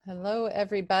Hello,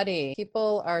 everybody.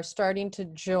 People are starting to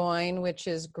join, which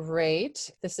is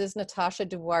great. This is Natasha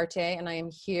Duarte, and I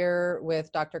am here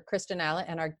with Dr. Kristen Allett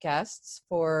and our guests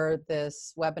for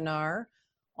this webinar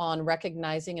on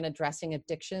recognizing and addressing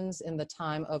addictions in the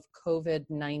time of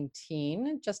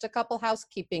COVID-19. Just a couple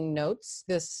housekeeping notes.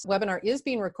 This webinar is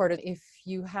being recorded. If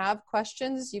you have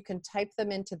questions, you can type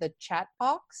them into the chat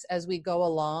box as we go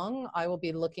along. I will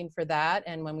be looking for that,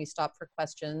 and when we stop for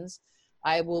questions,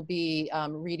 I will be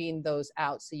reading those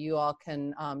out so you all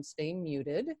can stay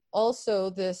muted.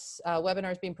 Also, this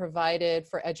webinar is being provided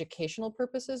for educational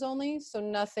purposes only, so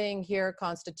nothing here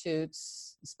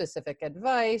constitutes specific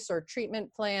advice or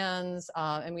treatment plans,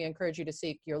 and we encourage you to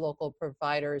seek your local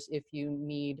providers if you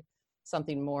need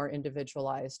something more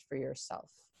individualized for yourself.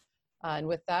 And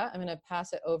with that, I'm going to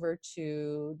pass it over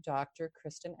to Dr.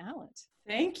 Kristen Allett.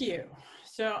 Thank you.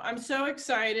 So I'm so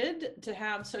excited to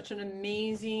have such an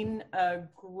amazing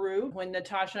group. When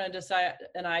Natasha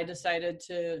and I decided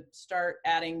to start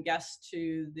adding guests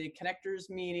to the Connectors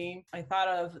meeting, I thought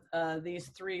of these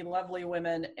three lovely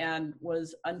women and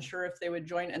was unsure if they would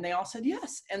join, and they all said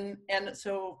yes. And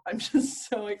so I'm just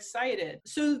so excited.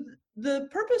 So the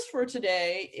purpose for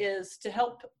today is to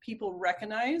help people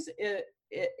recognize it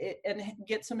and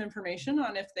get some information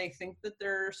on if they think that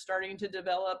they're starting to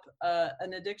develop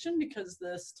an addiction, because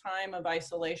this time of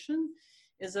isolation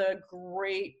is a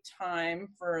great time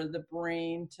for the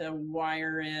brain to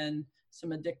wire in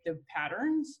some addictive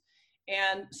patterns.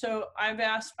 And so I've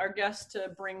asked our guests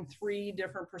to bring three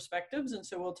different perspectives, and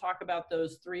so we'll talk about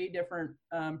those three different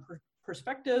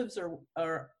perspectives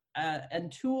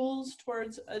and tools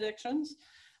towards addictions.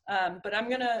 But I'm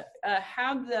going to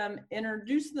have them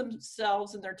introduce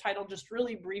themselves and their title just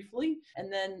really briefly,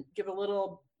 and then give a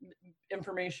little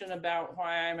information about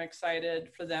why I'm excited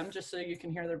for them, just so you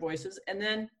can hear their voices. And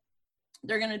then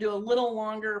they're going to do a little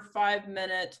longer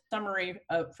 5-minute summary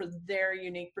for their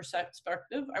unique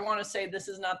perspective. I want to say this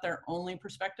is not their only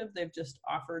perspective. They've just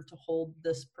offered to hold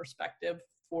this perspective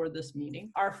for this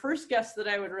meeting. Our first guest that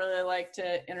I would really like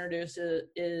to introduce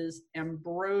is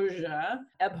Ambrosia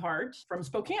Ebhart from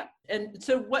Spokane. And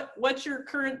so what's your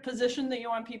current position that you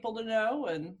want people to know?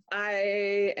 And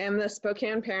I am the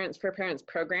Spokane Parents for Parents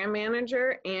Program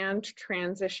Manager and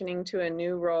transitioning to a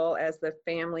new role as the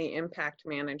Family Impact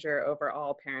Manager over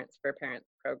all Parents for Parents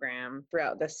program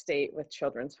throughout the state with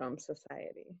Children's Home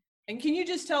Society. And can you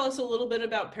just tell us a little bit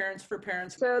about Parents for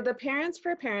Parents? So the Parents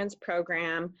for Parents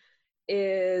program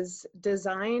is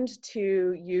designed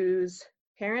to use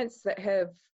parents that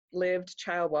have lived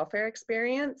child welfare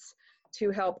experience to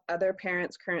help other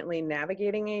parents currently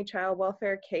navigating a child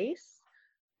welfare case.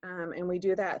 And we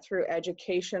do that through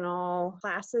educational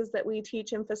classes that we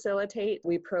teach and facilitate.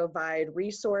 We provide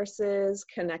resources,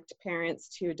 connect parents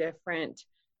to different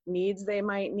needs they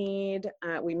might need.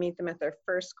 We meet them at their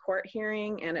first court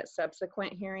hearing and at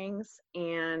subsequent hearings,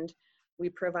 and we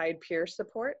provide peer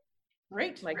support.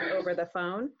 Great. Like over the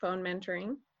phone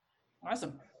mentoring.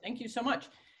 Awesome. Thank you so much.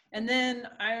 And then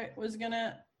I was going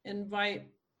to invite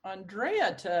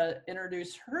Andrea to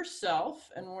introduce herself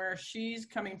and where she's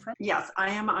coming from. Yes, I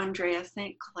am Andrea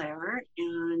St. Clair,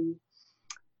 and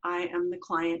I am the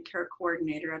client care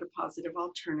coordinator at A Positive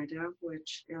Alternative,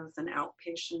 which is an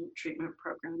outpatient treatment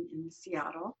program in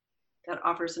Seattle that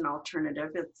offers an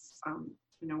alternative. It's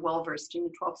well-versed in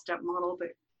the 12-step model, but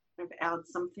I've added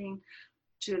something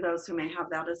to those who may have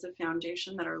that as a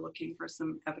foundation that are looking for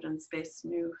some evidence-based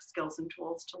new skills and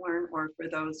tools to learn, or for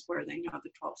those where they know the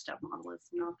 12-step model is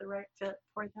not the right fit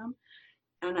for them.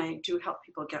 And I do help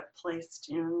people get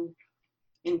placed in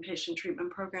inpatient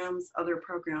treatment programs, other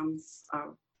programs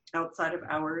outside of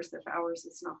ours, if ours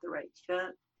is not the right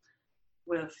fit,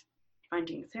 with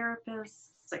finding therapists,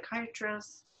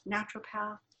 psychiatrists,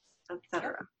 naturopaths,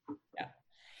 etc. Yeah.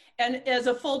 And as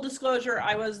a full disclosure,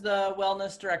 I was the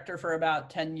wellness director for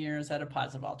about 10 years at A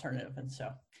Positive Alternative. And so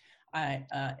I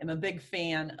am a big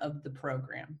fan of the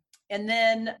program. And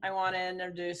then I want to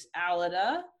introduce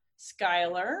Alida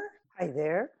Schuyler. Hi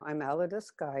there, I'm Alida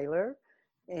Schuyler,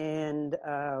 and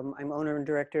I'm owner and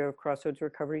director of Crossroads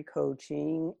Recovery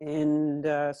Coaching,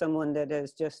 and someone that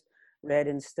has just read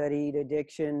and studied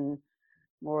addiction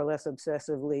more or less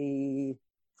obsessively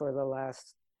for the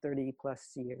last 30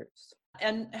 plus years.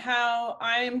 And how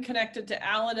I am connected to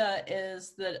Alida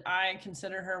is that I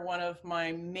consider her one of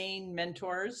my main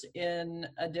mentors in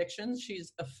addictions.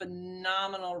 She's a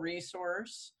phenomenal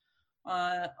resource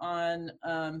on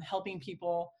helping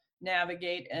people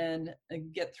navigate and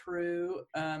get through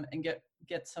and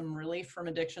get some relief from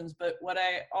addictions. But what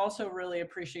I also really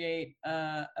appreciate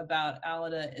about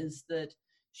Alida is that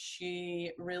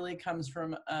She really comes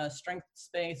from a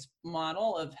strengths-based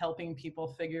model of helping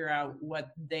people figure out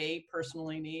what they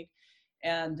personally need.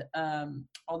 And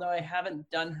although I haven't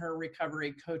done her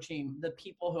recovery coaching, the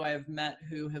people who I have met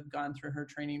who have gone through her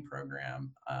training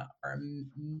program are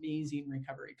amazing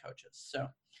recovery coaches.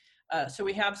 So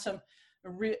we have some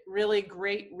really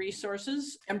great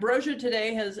resources. Ambrosia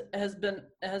today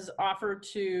has offered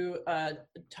to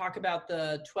talk about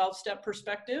the 12-step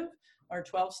perspective, our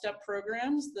 12-step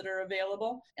programs that are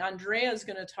available. Andrea is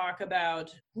going to talk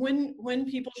about when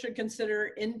people should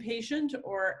consider inpatient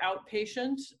or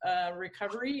outpatient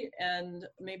recovery, and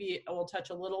maybe we'll touch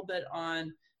a little bit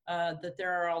on that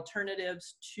there are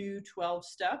alternatives to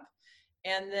 12-step.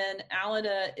 And then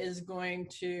Alida is going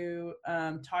to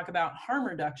talk about harm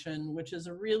reduction, which is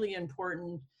a really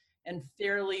important and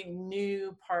fairly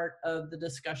new part of the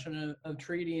discussion of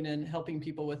treating and helping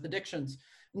people with addictions.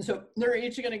 And so they're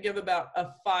each going to give about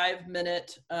a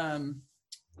 5-minute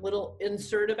little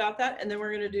insert about that. And then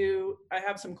we're going to I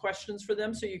have some questions for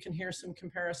them so you can hear some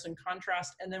comparison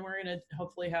contrast. And then we're going to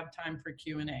hopefully have time for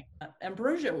Q&A.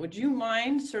 Ambrosia, would you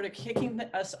mind sort of kicking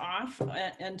us off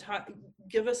and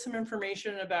give us some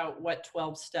information about what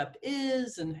 12-step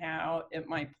is and how it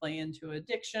might play into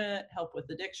addiction, help with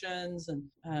addictions, and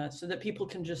so that people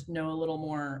can just know a little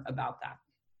more about that?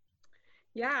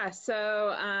 Yeah,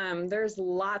 so there's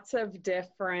lots of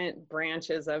different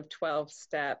branches of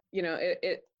 12-step.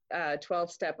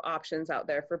 12-step options out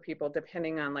there for people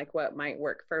depending on like what might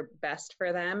work best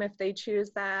for them if they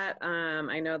choose that.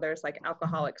 I know there's like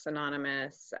Alcoholics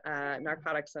Anonymous,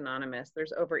 Narcotics Anonymous,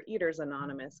 there's Overeaters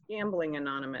Anonymous, Gambling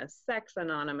Anonymous, Sex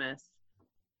Anonymous.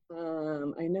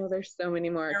 I know there's so many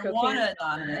more. Marijuana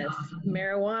Anonymous.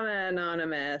 Marijuana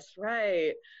Anonymous,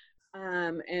 right.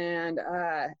 And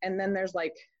then there's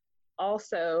like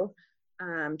also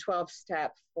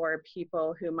 12-step for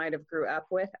people who might have grew up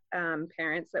with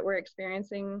parents that were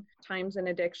experiencing times in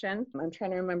addiction. I'm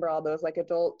trying to remember all those, like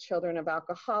Adult Children of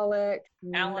Alcoholic,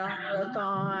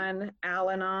 Marathon,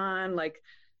 Al-Anon, like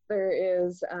there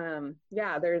is,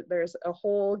 there's a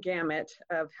whole gamut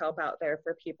of help out there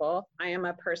for people. I am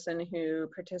a person who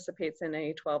participates in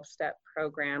a 12-step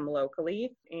program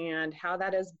locally, and how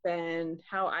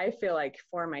I feel like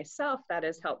for myself that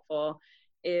is helpful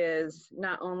is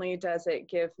not only does it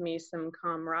give me some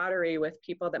camaraderie with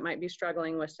people that might be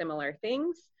struggling with similar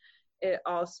things, it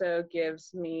also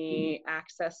gives me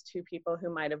access to people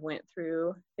who might have went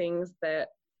through things that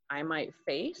I might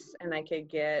face, and I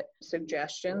could get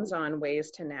suggestions on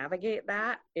ways to navigate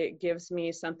that. It gives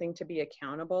me something to be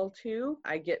accountable to.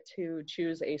 I get to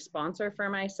choose a sponsor for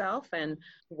myself and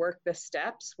work the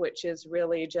steps, which is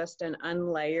really just an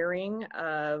unlayering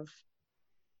of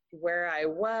where I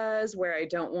was, where I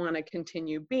don't want to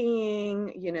continue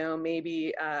being,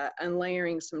 maybe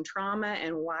unlayering some trauma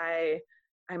and why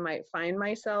I might find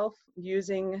myself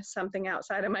using something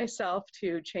outside of myself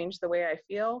to change the way I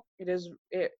feel.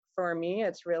 For me,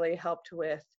 it's really helped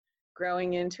with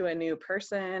growing into a new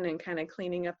person and kind of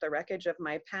cleaning up the wreckage of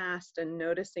my past and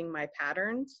noticing my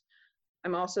patterns.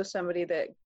 I'm also somebody that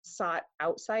sought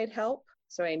outside help.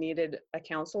 So I needed a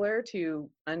counselor to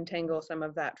untangle some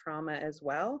of that trauma as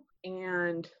well.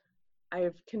 And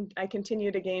I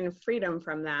continue to gain freedom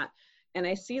from that. And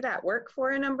I see that work for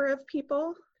a number of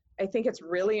people. I think it's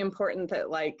really important that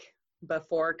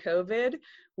before COVID,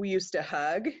 we used to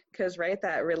hug because, right,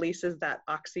 that releases that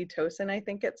oxytocin, I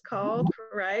think it's called,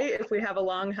 right? If we have a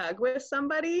long hug with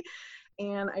somebody.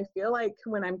 And I feel like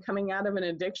when I'm coming out of an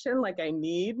addiction, I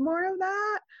need more of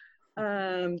that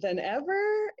than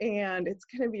ever. And it's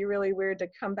going to be really weird to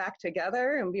come back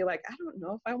together and be like, I don't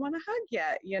know if I want to hug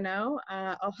yet,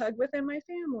 I'll hug within my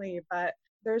family. But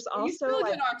there's also you still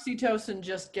get oxytocin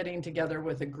just getting together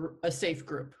with a safe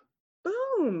group.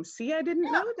 Boom. See, I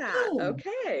didn't know that. Boom.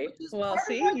 Okay. Well,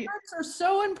 see, groups are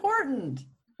so important.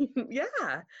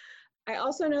 Yeah. I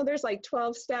also know there's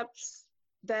 12 steps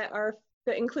that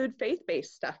include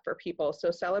faith-based stuff for people.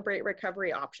 So Celebrate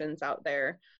Recovery options out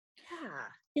there. Yeah.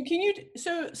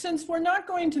 So since we're not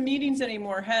going to meetings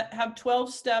anymore, have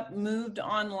 12-step moved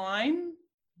online?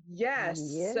 Yes.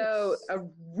 So a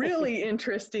really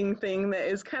interesting thing that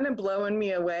is kind of blowing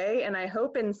me away, and I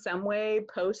hope in some way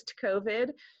post-COVID,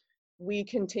 we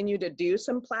continue to do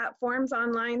some platforms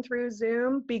online through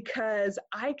Zoom, because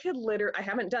I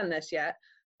haven't done this yet,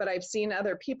 but I've seen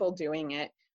other people doing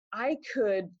it. I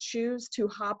could choose to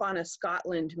hop on a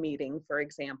Scotland meeting, for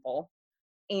example,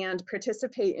 and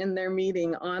participate in their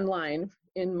meeting online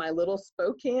in my little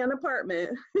Spokane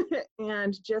apartment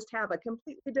and just have a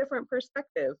completely different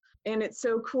perspective. And it's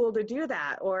so cool to do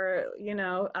that. Or,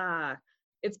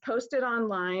 it's posted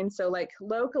online. So like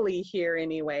locally here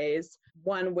anyways,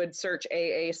 one would search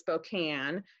AA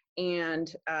Spokane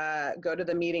and go to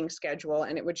the meeting schedule,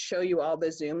 and it would show you all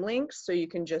the Zoom links so you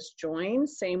can just join.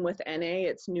 Same with NA,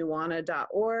 it's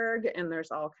nuwana.org, and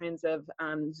there's all kinds of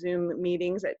Zoom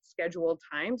meetings at scheduled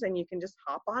times, and you can just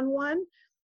hop on one.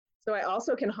 So I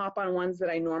also can hop on ones that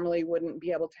I normally wouldn't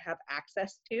be able to have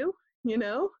access to, you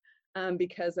know,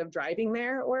 because of driving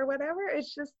there or whatever.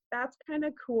 It's just, that's kind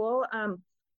of cool.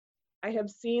 I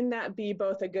have seen that be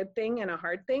both a good thing and a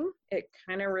hard thing. It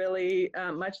kind of really,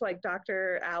 much like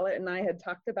Dr. Allett and I had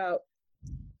talked about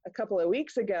a couple of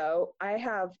weeks ago, I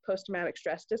have post-traumatic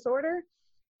stress disorder.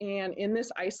 And in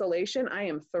this isolation, I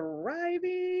am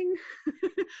thriving.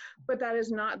 But that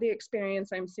is not the experience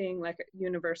I'm seeing like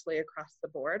universally across the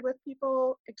board with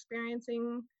people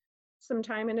experiencing some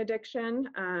time in addiction.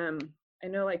 I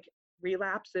know like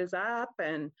relapse is up,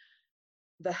 and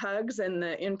the hugs and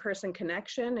the in-person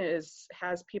connection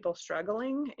has people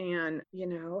struggling, and you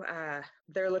know,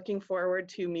 they're looking forward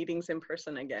to meetings in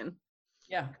person again.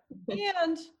 Yeah.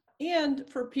 And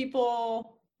for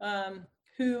people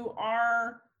who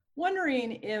are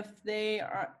wondering if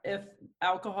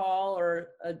alcohol or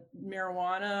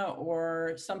marijuana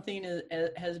or something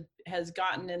has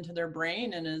gotten into their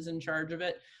brain and is in charge of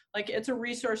it, like it's a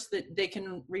resource that they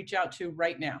can reach out to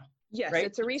right now. Yes, right?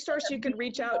 It's a resource you could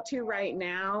reach out to right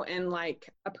now. And like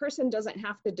a person doesn't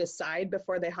have to decide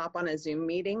before they hop on a Zoom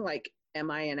meeting, like, am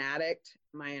I an addict?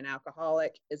 Am I an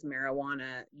alcoholic? Is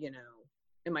marijuana, you know,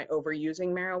 am I overusing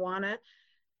marijuana?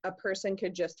 A person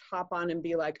could just hop on and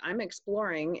be like, I'm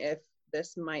exploring if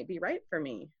this might be right for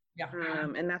me. Yeah.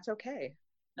 And that's okay.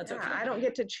 That's okay. I don't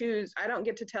get to choose. I don't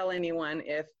get to tell anyone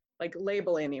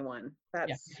label anyone.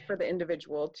 That's for the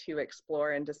individual to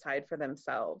explore and decide for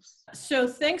themselves. So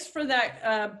thanks for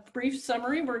that brief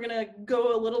summary. We're going to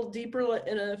go a little deeper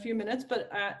in a few minutes, but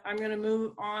I'm going to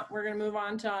move on. We're going to move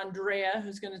on to Andrea,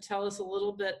 who's going to tell us a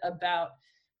little bit about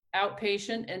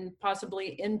outpatient and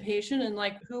possibly inpatient, and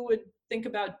like who would think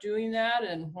about doing that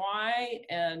and why,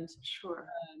 and Sure.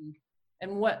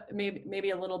 And what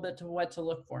maybe a little bit to what to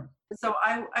look for. So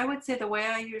I would say the way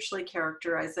I usually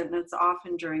characterize it, and it's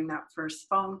often during that first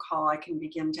phone call, I can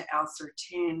begin to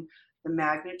ascertain the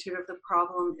magnitude of the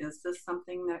problem. Is this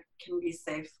something that can be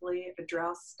safely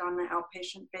addressed on an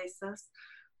outpatient basis?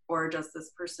 Or does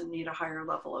this person need a higher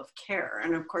level of care?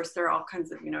 And of course, there are all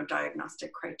kinds of, you know,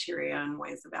 diagnostic criteria and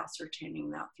ways of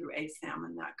ascertaining that through ASAM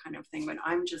and that kind of thing. But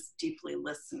I'm just deeply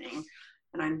listening,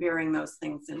 and I'm bearing those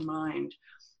things in mind.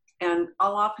 And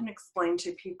I'll often explain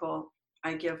to people,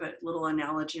 I give a little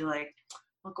analogy like,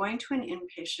 well, going to an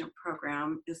inpatient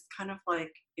program is kind of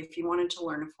like if you wanted to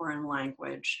learn a foreign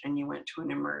language and you went to an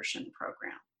immersion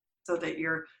program, so that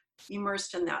you're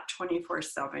immersed in that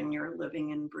 24/7, you're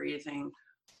living and breathing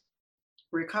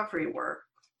recovery work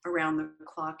around the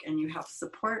clock, and you have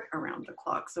support around the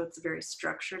clock. So it's a very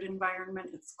structured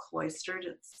environment. It's cloistered,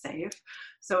 it's safe.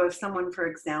 So if someone, for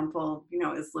example, you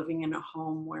know, is living in a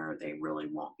home where they really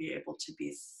won't be able to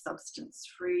be substance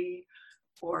free,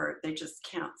 or they just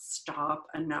can't stop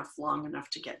long enough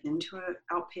to get into an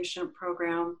outpatient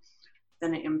program,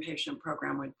 then an inpatient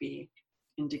program would be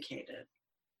indicated.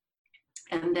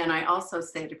 And then I also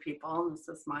say to people, and this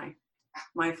is my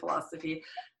philosophy,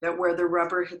 that where the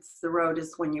rubber hits the road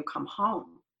is when you come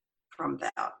home from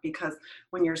that, because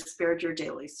when you're spared your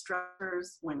daily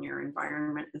stressors, when your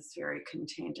environment is very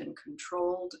contained and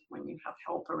controlled, when you have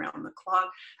help around the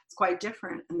clock, it's quite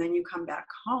different. And then you come back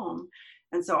home.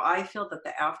 And so I feel that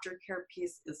the aftercare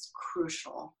piece is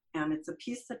crucial, and it's a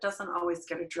piece that doesn't always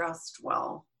get addressed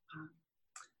well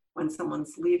when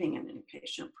someone's leaving an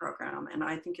inpatient program. And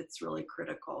I think it's really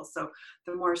critical. So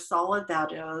the more solid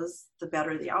that is, the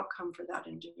better the outcome for that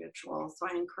individual. So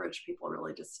I encourage people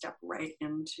really to step right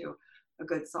into a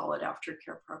good solid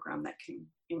aftercare program that can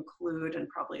include, and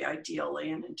probably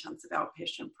ideally, an intensive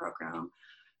outpatient program,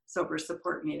 sober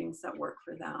support meetings that work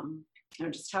for them,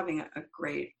 and just having a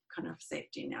great kind of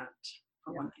safety net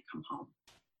for when they come home.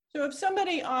 So if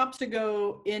somebody opts to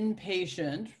go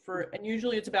inpatient and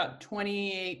usually it's about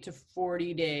 28 to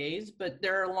 40 days, but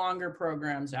there are longer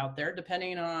programs out there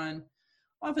depending on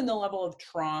often the level of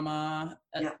trauma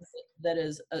that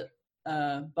is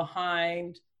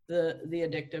behind the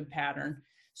addictive pattern.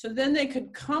 So then they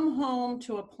could come home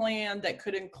to a plan that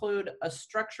could include a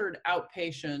structured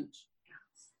outpatient.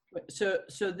 So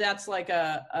that's like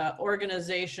a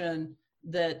organization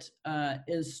that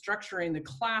is structuring the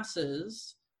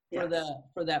classes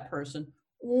for that person,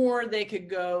 or they could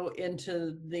go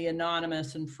into the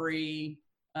anonymous and free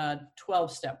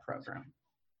 12-step program.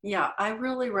 Yeah, I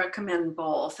really recommend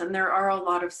both. And there are a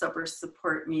lot of sober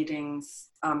support meetings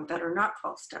that are not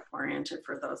 12-step oriented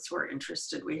for those who are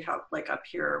interested. We have, like up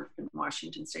here in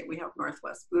Washington State, we have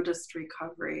Northwest Buddhist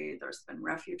Recovery. There's been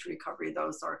Refuge Recovery.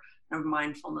 Those are kind of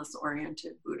mindfulness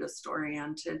oriented, Buddhist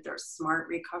oriented. There's Smart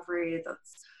Recovery.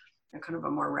 That's a kind of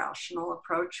a more rational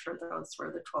approach for those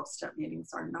where the 12-step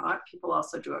meetings are not. People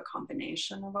also do a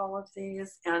combination of all of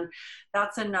these. And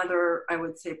that's another, I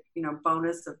would say,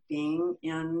 bonus of being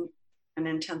in an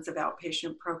intensive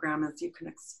outpatient program is you can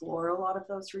explore a lot of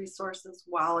those resources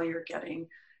while you're getting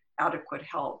adequate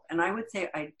help. And I would say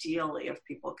ideally, if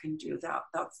people can do that,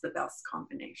 that's the best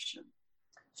combination.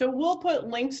 So we'll put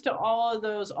links to all of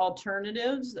those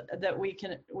alternatives that we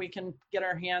can get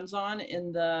our hands on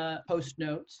in the post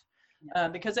notes.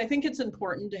 Because I think it's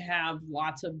important to have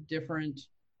lots of different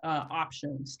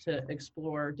options to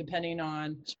explore depending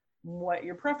on what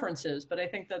your preference is. But I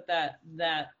think that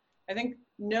I think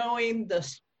knowing the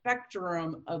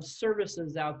spectrum of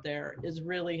services out there is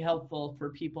really helpful for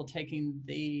people taking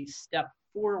the step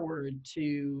forward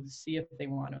to see if they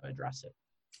want to address it.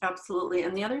 Absolutely.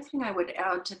 And the other thing I would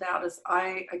add to that is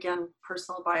again,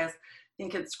 personal bias,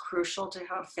 think it's crucial to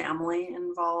have family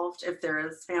involved, if there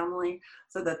is family,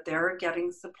 so that they're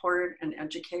getting support and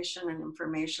education and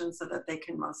information so that they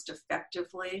can most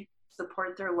effectively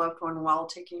support their loved one while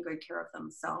taking good care of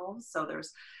themselves. So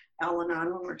there's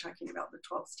Al-Anon when we're talking about the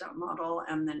 12-step model,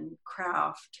 and then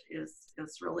CRAFT is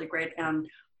really great. And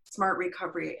Smart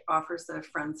Recovery offers a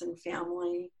friends and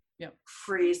family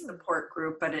free support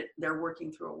group, but they're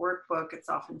working through a workbook. It's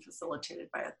often facilitated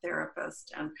by a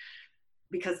therapist. And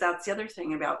because that's the other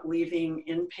thing about leaving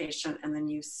inpatient and then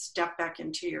you step back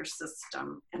into your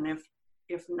system. And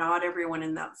if not everyone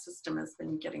in that system has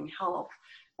been getting help,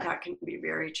 that can be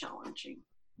very challenging.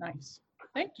 Nice.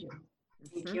 Thank you.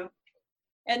 Thank you.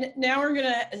 And now we're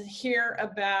going to hear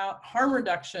about harm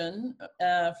reduction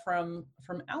from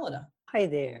Alida. Hi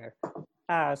there.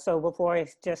 So before I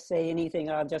just say anything,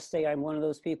 I'll just say I'm one of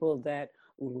those people that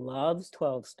loves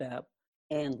 12-step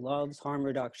and loves harm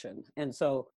reduction. And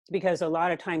so, because a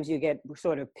lot of times you get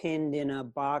sort of pinned in a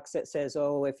box that says,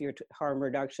 oh, if you're harm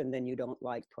reduction, then you don't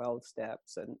like 12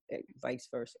 steps and vice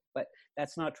versa. But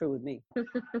that's not true with me.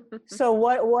 So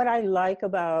what I like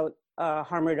about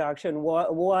harm reduction,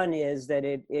 one is that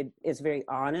it is very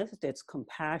honest, it's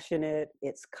compassionate,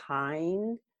 it's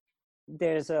kind.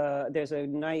 There's a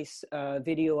nice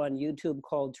video on YouTube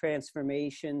called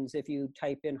Transformations. If you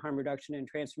type in harm reduction and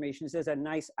transformations, there's a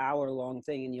nice hour-long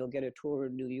thing, and you'll get a tour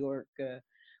of New York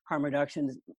harm reduction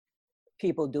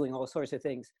people doing all sorts of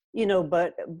things.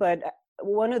 But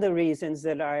one of the reasons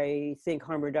that I think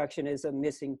harm reduction is a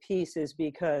missing piece is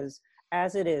because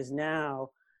as it is now,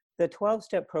 the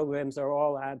 12-step programs are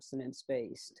all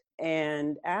abstinence-based,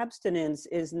 and abstinence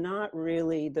is not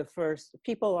really the first.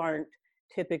 People aren't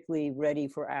typically ready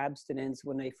for abstinence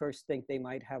when they first think they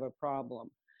might have a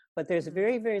problem. But there's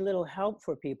very, very little help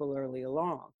for people early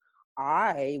along.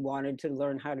 I wanted to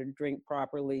learn how to drink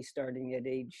properly starting at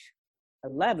age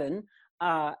 11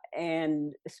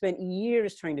 and spent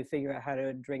years trying to figure out how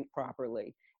to drink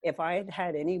properly. If I had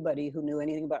had anybody who knew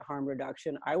anything about harm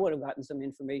reduction, I would have gotten some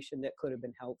information that could have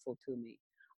been helpful to me.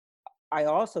 I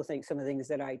also think some of the things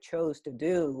that I chose to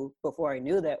do before I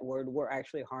knew that word were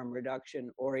actually harm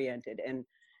reduction oriented, and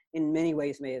in many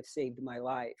ways may have saved my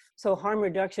life. So harm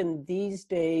reduction these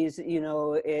days,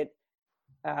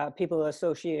 people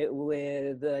associate it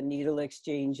with needle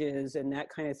exchanges and that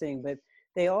kind of thing, but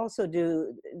they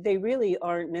really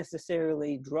aren't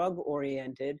necessarily drug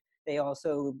oriented. They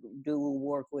also do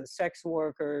work with sex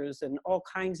workers and all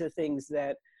kinds of things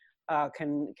that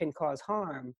can cause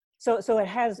harm. So it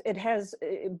has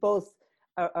both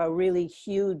a really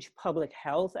huge public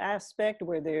health aspect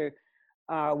where they're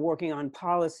working on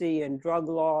policy and drug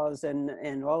laws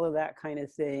and all of that kind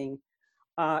of thing.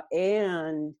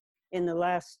 And in the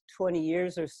last 20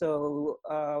 years or so,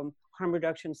 harm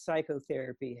reduction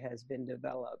psychotherapy has been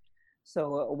developed.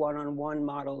 So one-on-one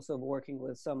models of working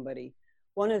with somebody.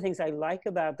 One of the things I like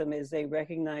about them is they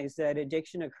recognize that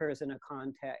addiction occurs in a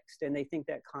context, and they think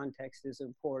that context is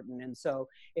important. And so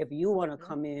if you want to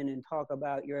come in and talk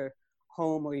about your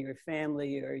home or your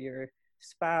family or your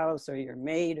spouse or your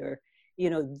mate, or,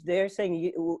 they're saying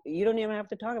you don't even have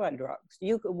to talk about drugs.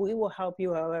 We will help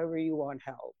you however you want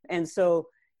help. And so,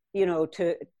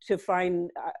 to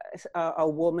find a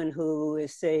woman who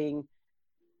is saying,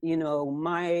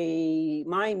 my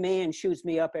man shoots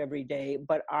me up every day,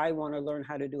 but I want to learn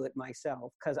how to do it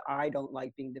myself because I don't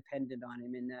like being dependent on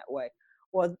him in that way.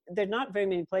 Well, there are not very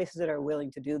many places that are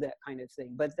willing to do that kind of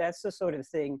thing, but that's the sort of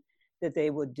thing that they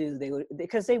would do. They would,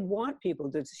 because they want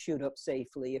people to shoot up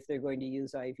safely if they're going to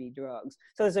use IV drugs.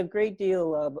 So there's a great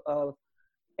deal of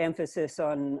emphasis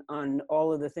on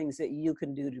all of the things that you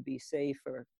can do to be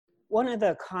safer. One of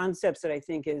the concepts that I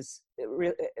think is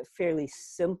fairly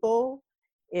simple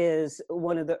is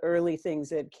one of the early things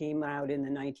that came out in the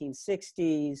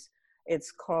 1960s.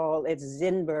 It's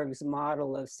Zinberg's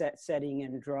model of setting,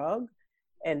 and drug.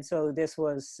 And so this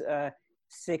was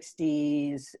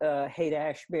 60s,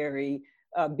 Haight-Ashbury,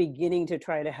 beginning to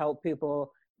try to help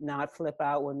people not flip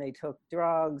out when they took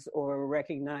drugs, or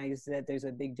recognize that there's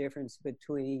a big difference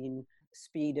between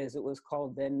speed, as it was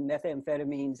called then,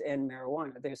 methamphetamines and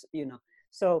marijuana. There's,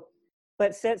 so,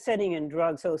 but setting and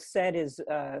drugs. So SET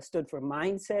stood for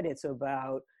mindset. It's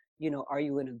about, are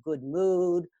you in a good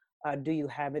mood? Do you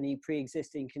have any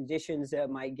pre-existing conditions that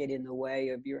might get in the way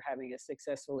of your having a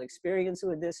successful experience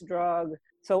with this drug?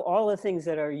 So all the things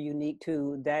that are unique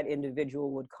to that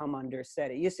individual would come under SET.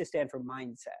 It used to stand for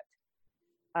mindset.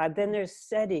 Then there's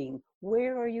setting.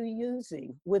 Where are you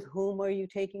using? With whom are you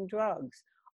taking drugs?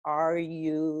 Are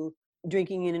you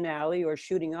drinking in an alley or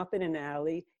shooting up in an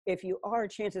alley? If you are,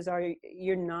 chances are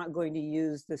you're not going to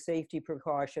use the safety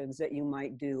precautions that you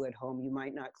might do at home. You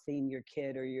might not clean your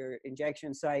kit or your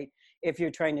injection site if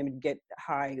you're trying to get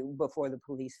high before the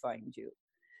police find you.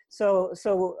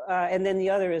 And then the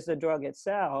other is the drug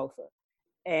itself.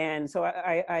 And so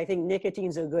I think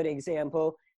nicotine's a good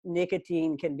example.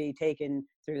 Nicotine can be taken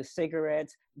through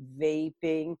cigarettes,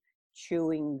 vaping,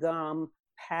 chewing gum,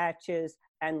 patches,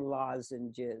 and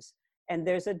lozenges. And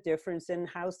there's a difference in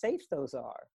how safe those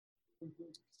are.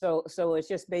 Mm-hmm. So it's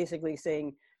just basically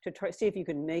saying to try see if you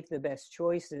can make the best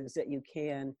choices that you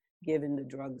can given the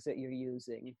drugs that you're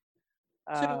using.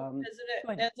 So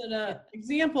as an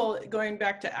example, going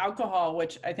back to alcohol,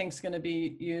 which I think is going to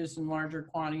be used in larger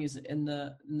quantities in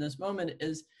this moment,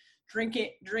 is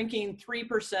drinking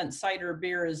 3% cider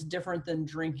beer is different than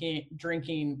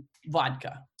drinking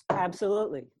vodka.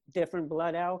 Absolutely. Different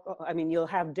blood alcohol. I mean, you'll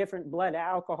have different blood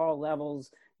alcohol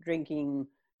levels drinking,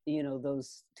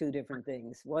 those two different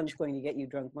things. One's going to get you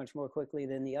drunk much more quickly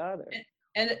than the other.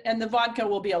 And the vodka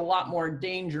will be a lot more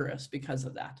dangerous because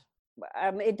of that.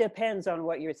 It depends on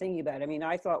what you're thinking about. I mean,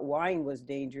 I thought wine was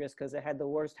dangerous because it had the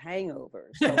worst hangover.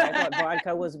 So I thought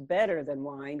vodka was better than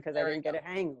wine because I didn't get a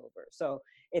hangover. So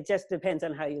it just depends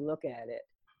on how you look at it.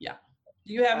 Yeah.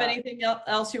 Do you have anything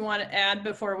else you want to add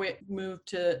before we move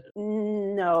to?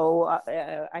 No,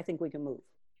 I think we can move.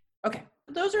 Okay.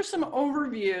 Those are some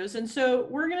overviews. And so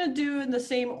we're going to do in the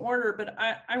same order, but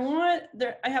I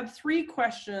have 3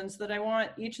 questions that I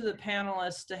want each of the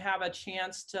panelists to have a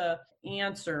chance to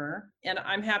answer. And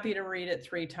I'm happy to read it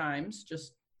 3 times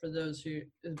just for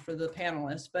the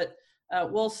panelists, but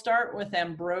we'll start with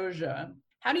Ambrosia.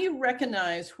 How do you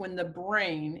recognize when the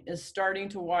brain is starting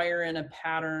to wire in a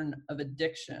pattern of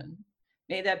addiction?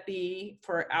 May that be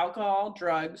for alcohol,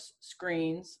 drugs,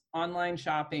 screens, online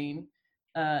shopping,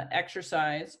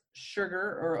 exercise,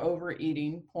 sugar or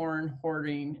overeating, porn,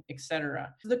 hoarding,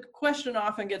 etc. The question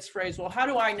often gets phrased, well, how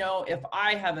do I know if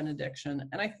I have an addiction?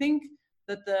 And I think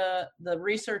that the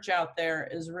research out there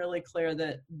is really clear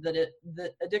that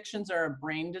addictions are a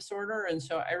brain disorder. And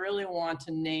so I really want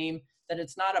to name that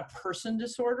it's not a person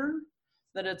disorder,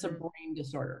 that it's a brain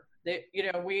disorder.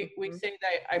 We say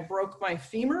that I broke my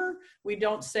femur. We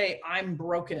don't say I'm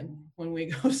broken when we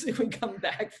come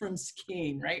back from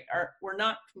skiing, right? We're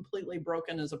not completely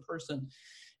broken as a person.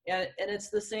 And it's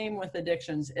the same with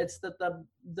addictions. It's that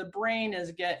the brain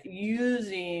is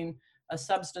using a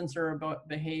substance or a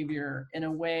behavior in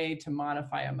a way to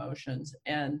modify emotions.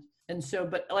 And so,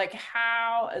 but like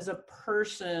how as a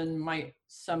person might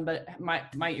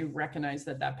you recognize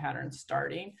that pattern's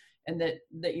starting? And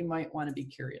that you might want to be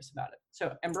curious about it.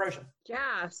 So Ambrosia.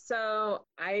 Yeah, so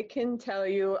I can tell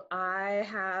you I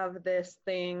have this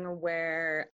thing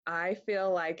where I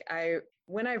feel like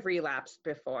when I've relapsed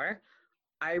before,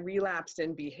 I relapsed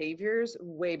in behaviors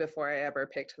way before I ever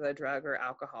picked the drug or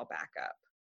alcohol back up.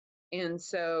 And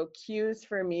so cues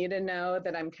for me to know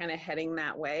that I'm kind of heading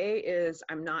that way is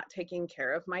I'm not taking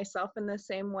care of myself in the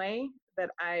same way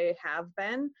that I have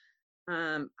been.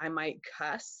 I might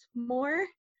cuss more.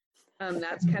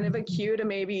 That's kind of a cue to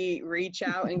maybe reach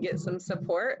out and get some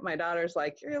support. My daughter's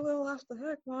like, you're a little off the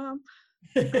hook, Mom.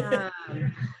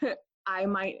 I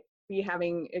might be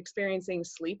experiencing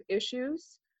sleep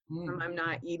issues. I'm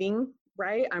not eating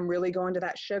right. I'm really going to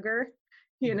that sugar,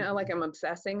 like I'm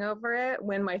obsessing over it.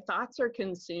 When my thoughts are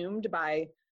consumed by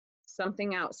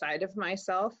something outside of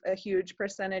myself a huge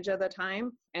percentage of the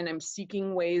time, and I'm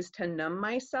seeking ways to numb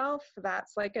myself,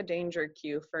 that's like a danger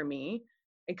cue for me.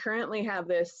 I currently have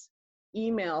this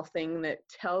email thing that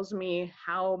tells me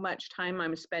how much time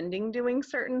I'm spending doing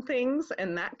certain things.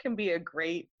 And that can be a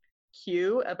great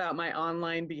cue about my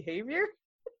online behavior.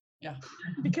 Yeah.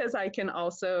 Because I can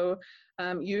also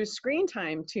use screen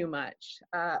time too much.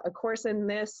 Of course, in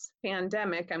this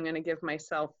pandemic, I'm going to give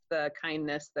myself the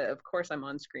kindness that, of course, I'm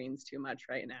on screens too much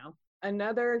right now.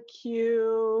 Another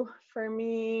cue for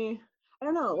me, I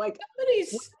don't know, like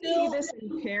Somebody's when I see this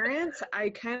in parents, I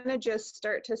kind of just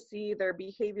start to see their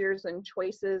behaviors and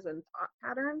choices and thought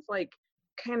patterns, like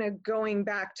kind of going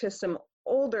back to some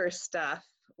older stuff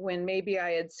when maybe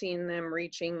I had seen them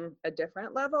reaching a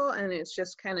different level, and it's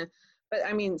just kind of, but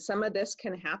I mean, some of this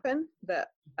can happen that,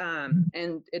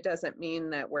 and it doesn't mean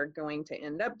that we're going to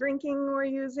end up drinking or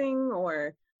using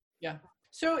or. Yeah.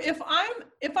 So if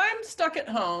I'm stuck at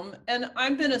home and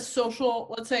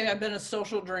let's say I've been a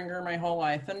social drinker my whole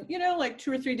life, and like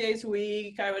 2 or 3 days a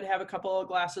week, I would have a couple of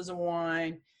glasses of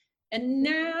wine, and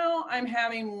now I'm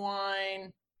having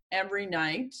wine every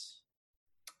night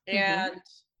and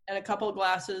a couple of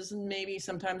glasses and maybe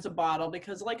sometimes a bottle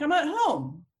because like I'm at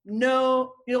home.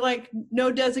 No,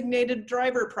 no designated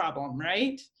driver problem,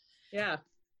 right? Yeah.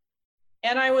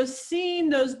 And I was seeing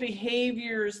those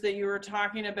behaviors that you were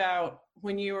talking about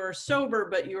when you were sober,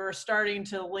 but you were starting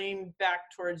to lean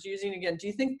back towards using again. Do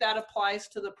you think that applies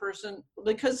to the person?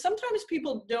 Because sometimes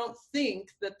people don't think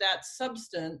that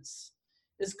substance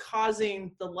is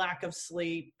causing the lack of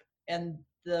sleep and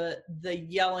the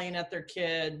yelling at their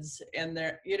kids and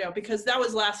their, because that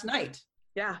was last night.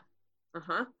 Yeah.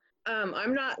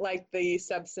 I'm not like the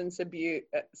substance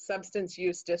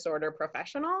use disorder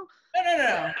professional.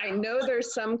 No. I know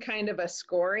there's some kind of a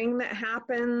scoring that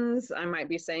happens. I might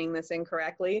be saying this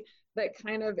incorrectly, that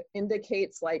kind of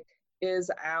indicates like,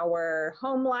 is our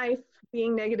home life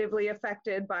being negatively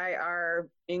affected by our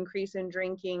increase in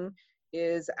drinking?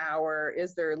 Is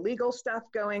there legal stuff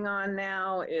going on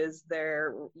now? Is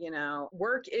there,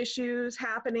 work issues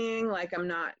happening? Like I'm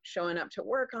not showing up to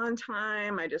work on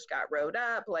time. I just got rode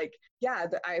up. Like, yeah,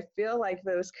 I feel like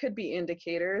those could be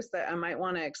indicators that I might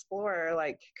want to explore.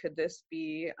 Like, could this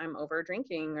be I'm over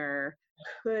drinking or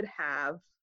could have?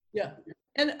 Yeah.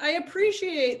 And I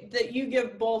appreciate that you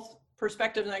give both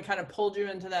perspectives, and I kind of pulled you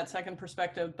into that second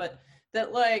perspective, but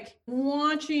that like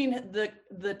watching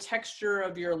the texture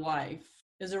of your life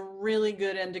is a really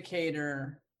good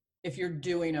indicator if you're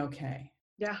doing okay.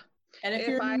 Yeah. And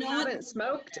if I haven't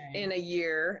smoked in a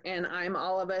year and I'm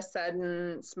all of a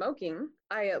sudden smoking,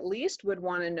 I at least would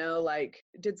want to know, like,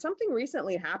 did something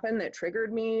recently happen that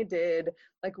triggered me?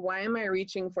 Why am I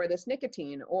reaching for this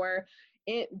nicotine? Or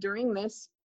during this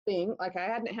thing, like I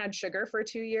hadn't had sugar for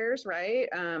 2 years, right?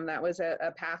 That was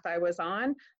a path I was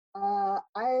on.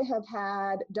 I have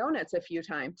had donuts a few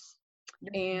times.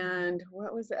 And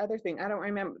what was the other thing? I don't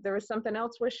remember. There was something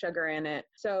else with sugar in it.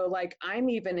 So like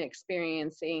I'm even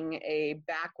experiencing a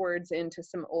backwards into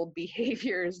some old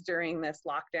behaviors during this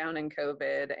lockdown and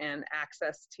COVID and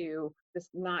access to this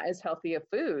not as healthy of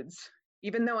foods.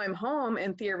 Even though I'm home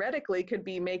and theoretically could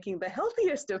be making the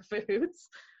healthiest of foods,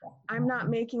 I'm not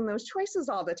making those choices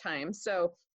all the time.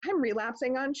 So I'm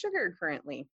relapsing on sugar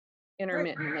currently,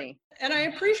 intermittently. And I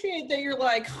appreciate that you're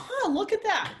like, look at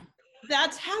that.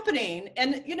 That's happening.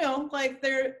 And, like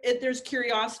there's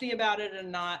curiosity about it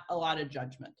and not a lot of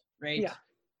judgment, right? Yeah.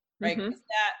 Right.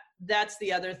 That's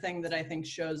the other thing that I think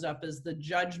shows up is the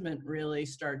judgment really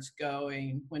starts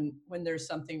going when there's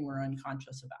something we're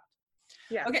unconscious about.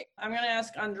 Yeah. Okay. I'm going to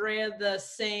ask Andrea the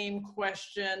same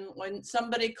question. When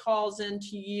somebody calls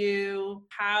into you,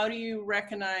 how do you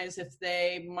recognize if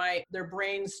their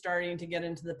brain's starting to get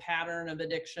into the pattern of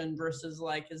addiction versus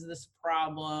like, is this a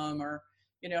problem? Or,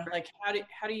 like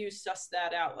how do you suss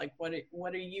that out? Like what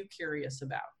are you curious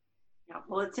about? Yeah,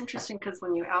 well, it's interesting because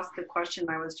when you asked the question,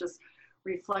 I was just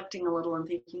reflecting a little and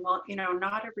thinking, well,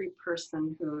 not every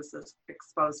person who's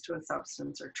exposed to a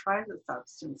substance or tries a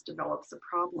substance develops a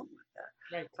problem with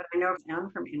it. Right. But I know,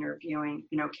 and from interviewing,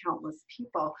 countless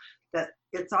people, that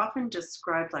it's often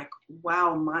described like,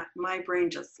 wow, my brain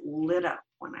just lit up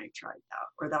when I tried that,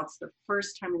 or that's the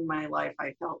first time in my life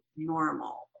I felt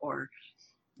normal, or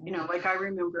like I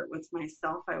remember it with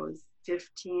myself. I was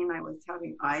 15. I was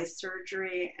having eye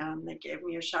surgery and they gave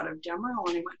me a shot of Demerol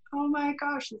and I went, oh my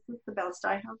gosh, this is the best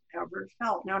I have ever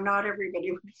felt. Now, not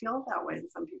everybody would feel that way. And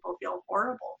some people feel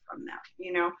horrible from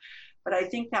that, but I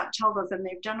think that tells us, and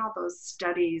they've done all those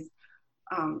studies,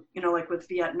 like with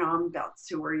Vietnam vets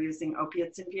who were using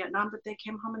opiates in Vietnam, but they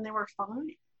came home and they were fine,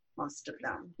 most of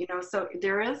them, so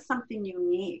there is something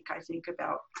unique, I think,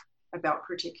 about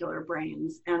particular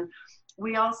brains. And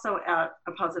we also at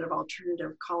A Positive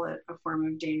Alternative call it a form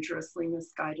of dangerously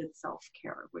misguided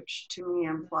self-care, which to me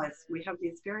implies we have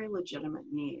these very legitimate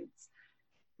needs.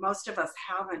 Most of us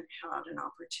haven't had an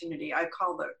opportunity. I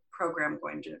call the program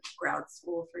going to grad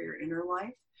school for your inner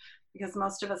life, because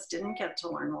most of us didn't get to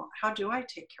learn, well, how do I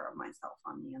take care of myself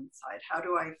on the inside? How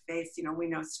do I face, we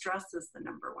know stress is the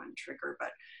number one trigger,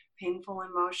 but painful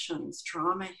emotions,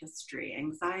 trauma history,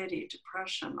 anxiety,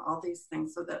 depression, all these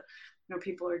things, so that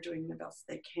people are doing the best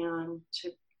they can to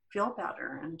feel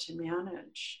better and to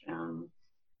manage.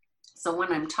 So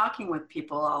when I'm talking with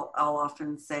people, I'll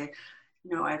often say,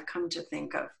 I've come to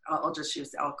think of, I'll just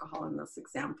use alcohol in this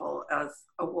example, as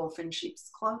a wolf in sheep's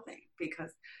clothing,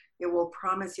 because it will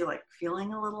promise you, like,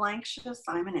 feeling a little anxious,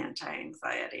 I'm an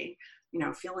anti-anxiety.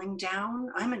 Feeling down,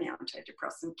 I'm an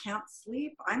antidepressant. Can't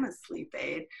sleep, I'm a sleep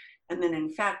aid. And then in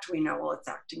fact, we know, well, it's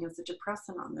acting as a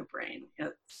depressant on the brain.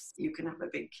 You can have a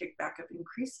big kickback of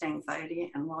increased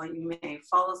anxiety. And while you may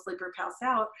fall asleep or pass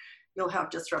out, you'll have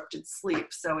disrupted sleep.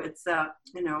 So it's that,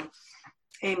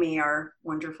 Amy, our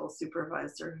wonderful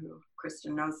supervisor, who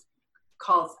Kristen knows,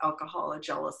 calls alcohol a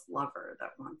jealous lover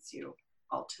that wants you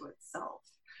all to itself.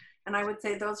 And I would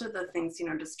say those are the things,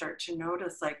 to start to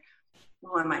notice, like,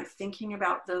 well, am I thinking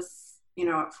about this,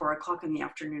 at 4 o'clock in the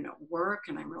afternoon at work,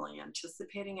 and I'm really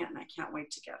anticipating it and I can't wait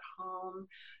to get home?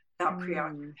 That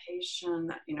preoccupation,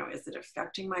 that, is it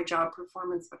affecting my job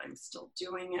performance, but I'm still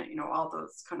doing it? All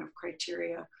those kind of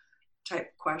criteria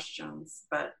type questions.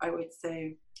 But I would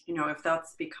say, if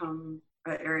that's become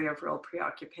an area of real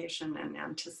preoccupation and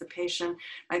anticipation,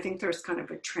 I think there's kind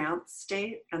of a trance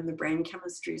state, and the brain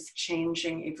chemistry is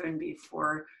changing even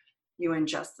before you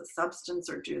ingest the substance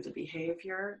or do the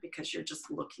behavior, because you're just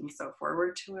looking so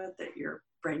forward to it that your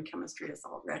brain chemistry is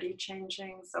already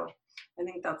changing. So I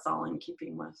think that's all in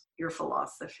keeping with your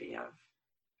philosophy of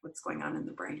what's going on in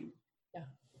the brain. Yeah,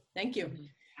 thank you.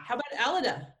 How about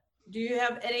Alida? Do you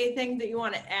have anything that you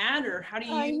want to add, or how do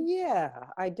you? Yeah,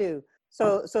 I do.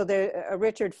 So there,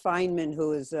 Richard Feynman,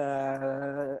 who is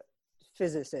a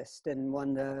physicist and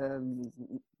won the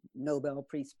Nobel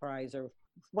Peace Prize, or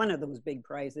one of those big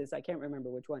prizes, I can't remember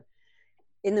which one.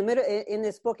 In the middle, in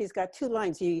this book, he's got 2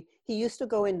 lines. He used to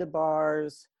go into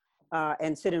bars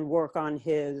and sit and work on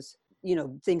his,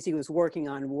 things he was working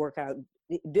on, work out,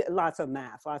 lots of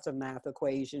math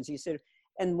equations. He said,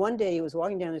 and one day he was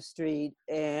walking down the street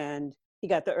and he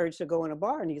got the urge to go in a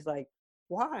bar, and he's like,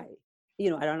 why? I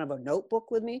don't have a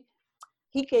notebook with me.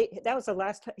 That was the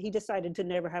last time he decided to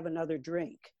never have another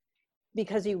drink,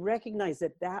 because he recognized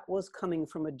that was coming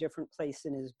from a different place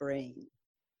in his brain.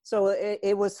 So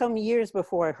it was some years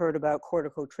before I heard about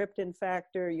corticotrypsin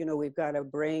factor. We've got a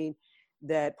brain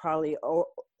that probably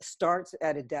starts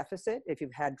at a deficit. If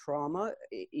you've had trauma,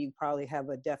 you probably have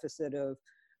a deficit of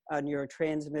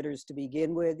neurotransmitters to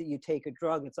begin with. You take a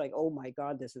drug, it's like, oh my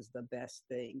God, this is the best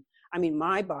thing. I mean,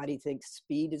 my body thinks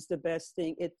speed is the best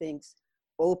thing. It thinks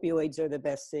opioids are the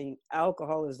best thing,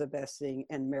 alcohol is the best thing,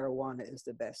 and marijuana is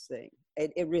the best thing.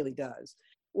 It really does.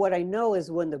 What I know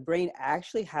is when the brain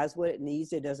actually has what it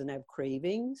needs, it doesn't have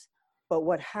cravings. But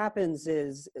what happens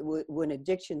is when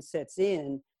addiction sets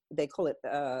in, they call it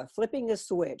flipping a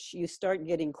switch. You start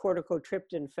getting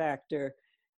corticotrypsin factor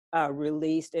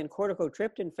released, and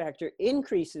corticotrypsin factor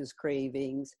increases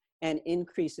cravings and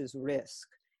increases risk.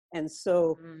 And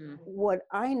so what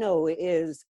I know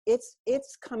is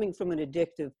it's coming from an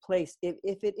addictive place.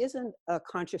 If it isn't a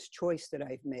conscious choice that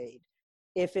I've made,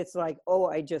 if it's like, oh,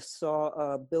 I just saw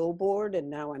a billboard and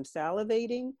now I'm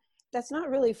salivating, that's not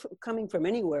really coming from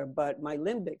anywhere but my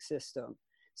limbic system.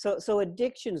 So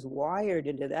addiction's wired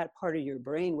into that part of your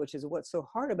brain, which is what's so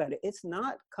hard about it. It's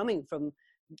not coming from,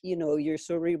 your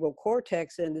cerebral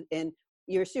cortex, and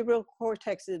your cerebral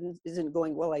cortex isn't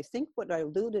going, well, I think what I'll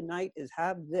do tonight is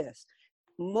have this.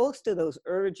 Most of those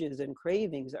urges and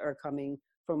cravings are coming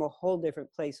from a whole different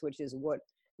place, which is what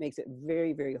makes it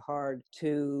very, very hard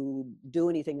to do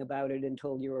anything about it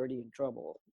until you're already in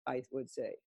trouble, I would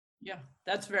say. Yeah,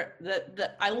 that's very,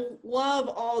 that I love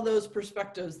all those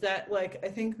perspectives. That, like, I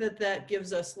think that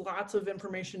gives us lots of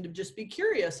information to just be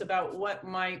curious about what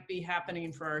might be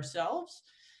happening for ourselves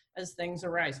as things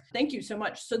arise. Thank you so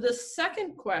much. So the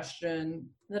second question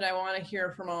that I want to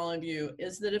hear from all of you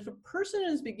is that if a person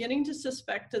is beginning to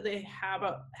suspect that they have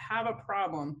a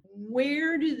problem,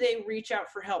 where do they reach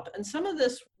out for help? And some of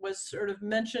this was sort of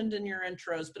mentioned in your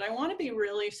intros, but I want to be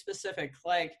really specific.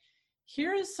 Like,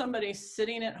 here is somebody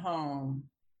sitting at home,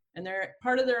 and they're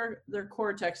part of their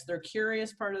cortex, their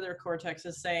curious part of their cortex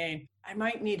is saying, I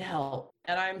might need help,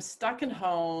 and I'm stuck at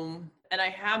home, and I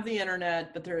have the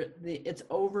internet, but it's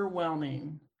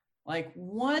overwhelming. Like,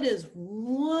 what is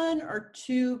one or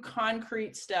two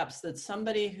concrete steps that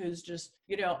somebody who's just,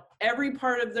 every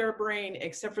part of their brain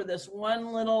except for this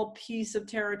one little piece of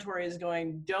territory is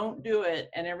going, don't do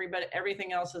it, and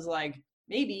everything else is like,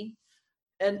 maybe.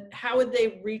 And how would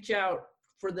they reach out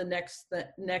for the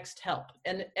next help?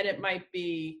 And it might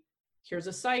be, here's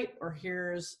a site, or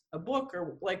here's a book,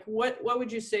 or like, what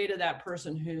would you say to that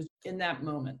person who's in that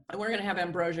moment? And we're going to have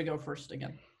Ambrosia go first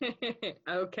again.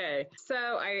 Okay. So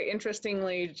I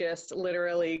interestingly just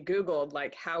literally Googled,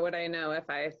 like, how would I know if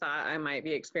I thought I might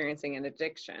be experiencing an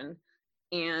addiction?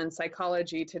 And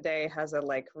Psychology Today has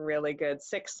a really good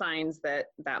 6 signs that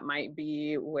might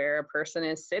be where a person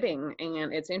is sitting.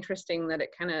 And it's interesting that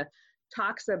it kind of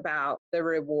talks about the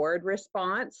reward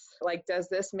response. Like, does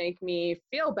this make me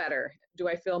feel better? Do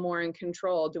I feel more in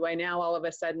control? Do I now all of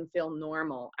a sudden feel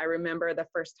normal? I remember the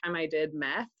first time I did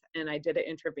meth and I did it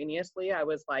intravenously, I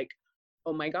was like,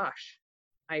 oh my gosh,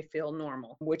 I feel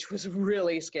normal, which was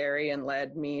really scary and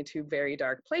led me to very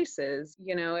dark places.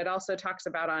 It also talks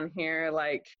about on here,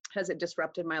 like, has it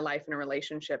disrupted my life and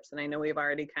relationships? And I know we've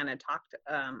already kind of talked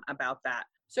about that.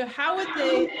 So how would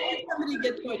somebody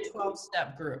get to a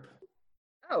 12-step group?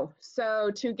 Oh,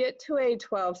 so to get to a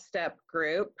 12-step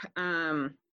group,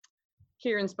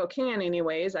 here in Spokane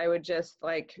anyways, I would just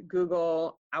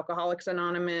Google Alcoholics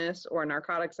Anonymous or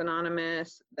Narcotics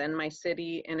Anonymous, then my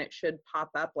city, and it should pop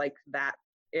up that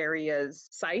area's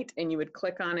site, and you would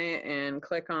click on it and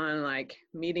click on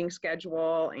meeting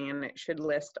schedule, and it should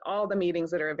list all the meetings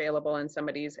that are available in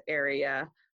somebody's area.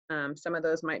 Some of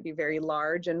those might be very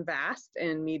large and vast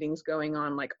and meetings going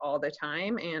on all the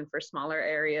time. And for smaller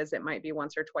areas, it might be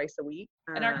once or twice a week.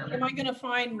 And am I going to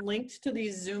find links to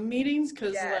these Zoom meetings?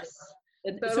 Yes.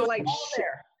 So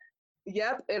share.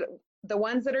 Yep. The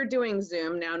ones that are doing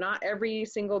Zoom now, not every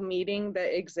single meeting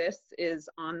that exists is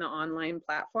on the online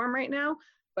platform right now,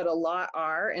 but a lot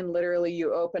are. And literally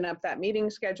you open up that meeting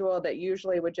schedule that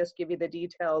usually would just give you the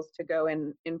details to go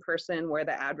in person, where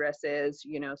the address is,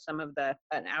 some of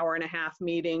an hour and a half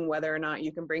meeting, whether or not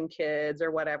you can bring kids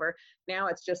or whatever. Now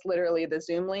it's just literally the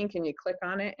Zoom link, and you click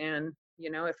on it, and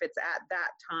if it's at that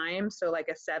time, so a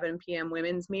 7 p.m.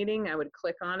 women's meeting, I would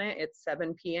click on it. It's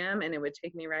 7 p.m. and it would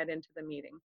take me right into the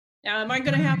meeting. Now, am I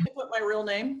going to have to put my real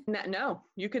name? No,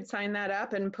 you could sign that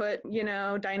up and put,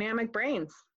 Dynamic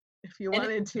Brains if you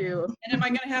wanted to. And am I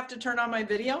going to have to turn on my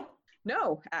video?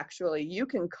 No, actually, you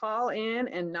can call in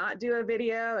and not do a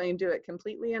video and do it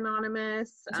completely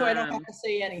anonymous. So I don't have to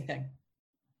say anything?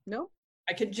 No.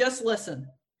 I could just listen.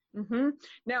 Mm-hmm.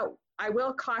 Now, I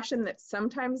will caution that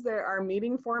sometimes there are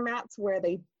meeting formats where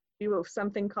they do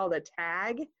something called a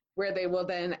tag, where they will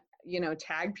then,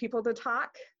 tag people to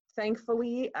talk.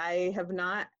 Thankfully, I have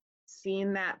not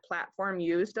seen that platform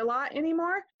used a lot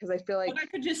anymore, because I feel like— But I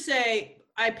could just say,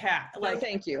 I pass.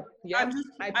 Thank you. Yep,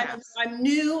 I'm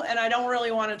new and I don't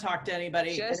really want to talk to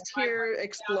anybody. Just here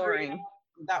exploring.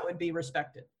 That would be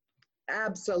respected.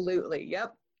 Absolutely.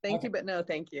 Yep. Thank you, but no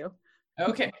thank you.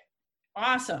 Okay.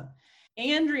 Awesome.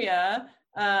 Andrea,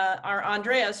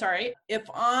 sorry. If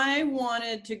I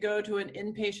wanted to go to an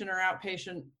inpatient or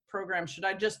outpatient program, should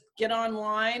I just get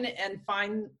online and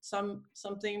find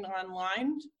something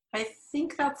online? I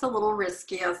think that's a little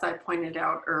risky, as I pointed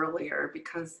out earlier,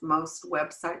 because most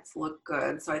websites look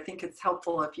good. So I think it's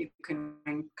helpful if you can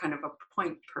find kind of a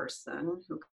point person,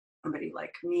 somebody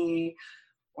like me,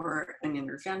 or an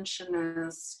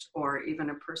interventionist, or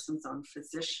even a person's own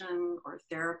physician or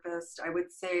therapist. I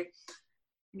would say,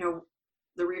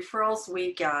 the referrals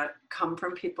we get come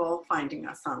from people finding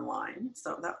us online.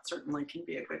 So that certainly can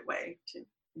be a good way to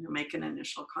make an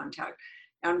initial contact,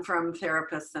 and from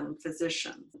therapists and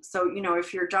physicians. So,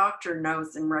 if your doctor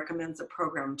knows and recommends a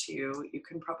program to you, you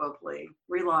can probably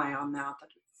rely on that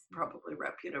it's probably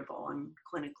reputable and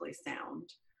clinically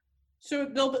sound. So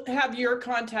they'll have your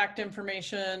contact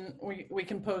information. We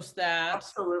can post that.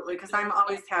 Absolutely, because I'm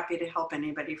always happy to help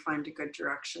anybody find a good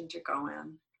direction to go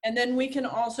in. And then we can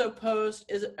also post,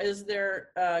 is there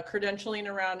credentialing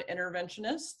around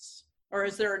interventionists? Or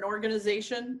is there an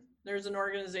organization? There's an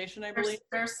organization, I believe.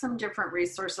 There's some different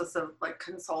resources of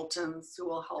consultants who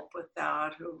will help with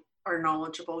that, who are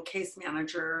knowledgeable, case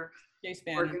manager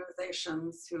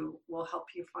organizations who will help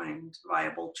you find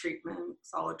viable treatment,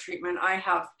 solid treatment. I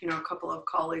have, a couple of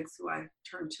colleagues who I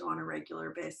turn to on a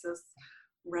regular basis,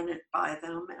 run it by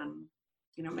them, and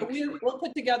we'll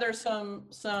put together some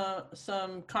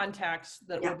contacts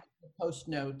that will post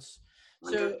notes.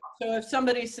 So if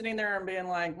somebody's sitting there and being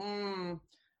like,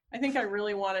 I think I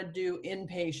really want to do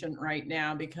inpatient right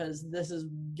now because this is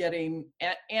getting,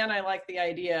 and I like the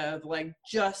idea of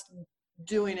just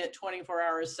doing it 24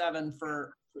 hours 7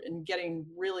 for and getting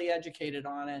really educated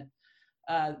on it,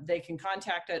 they can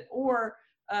contact it, or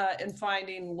in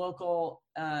finding local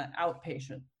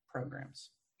outpatient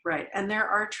programs. Right. And there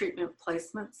are treatment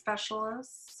placement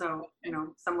specialists. So,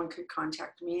 someone could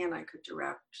contact me and I could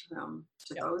direct them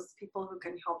to those people who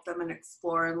can help them and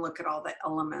explore and look at all the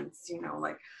elements,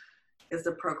 like, is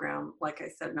the program, like I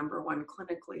said, number one,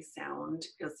 clinically sound?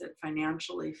 Is it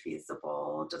financially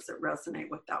feasible? Does it resonate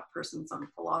with that person's own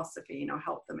philosophy?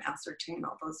 Help them ascertain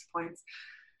all those points.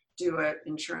 Do an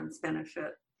insurance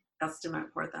benefit estimate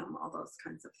for them, all those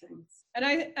kinds of things.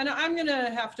 And I'm going to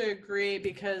have to agree,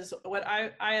 because what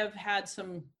I have had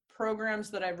some programs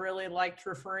that I've really liked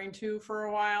referring to for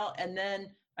a while, and then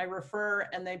I refer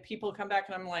and then people come back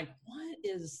and I'm like, what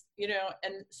is,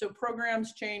 and so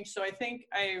programs change. So I think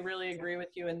I really agree with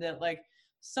you in that, like,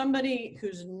 somebody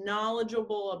who's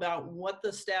knowledgeable about what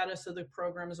the status of the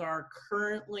programs are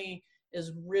currently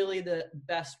is really the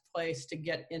best place to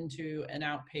get into an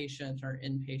outpatient or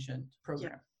inpatient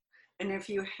program. Yeah. And if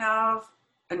you have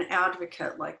an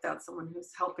advocate like that, someone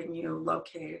who's helping you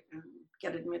locate and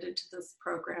get admitted to this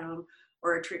program,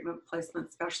 or a treatment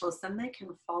placement specialist, then they can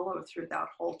follow through that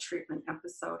whole treatment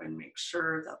episode and make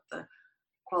sure that the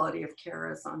quality of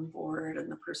care is on board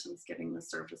and the person's getting the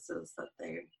services that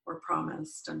they were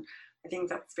promised. And I think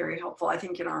that's very helpful. I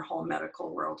think in our whole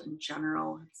medical world in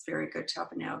general, it's very good to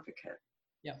have an advocate.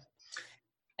 Yeah.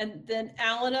 And then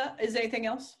Alida, is anything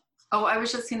else? Oh, I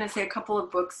was just going to say a couple of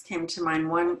books came to mind.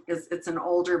 One is, it's an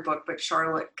older book, but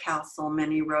Charlotte Castle,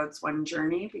 Many Roads, One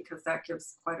Journey, because that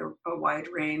gives quite a wide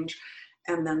range.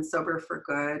 And then Sober for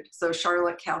Good. So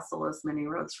Charlotte Castle is Many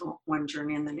Roads, One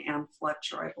Journey, and then Anne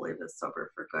Fletcher, I believe, is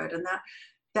Sober for Good. And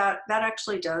that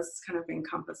actually does kind of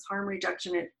encompass harm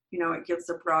reduction. It gives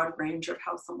a broad range of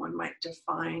how someone might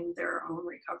define their own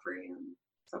recovery and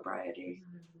sobriety.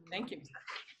 Thank you.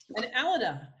 And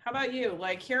Alida, how about you?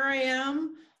 Like, here I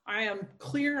am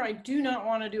clear, I do not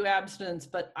want to do abstinence,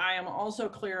 but I am also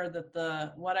clear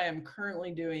that what I am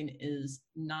currently doing is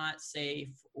not safe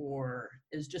or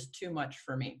is just too much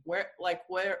for me. Where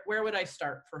would I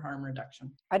start for harm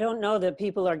reduction? I don't know that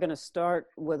people are going to start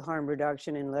with harm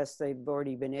reduction unless they've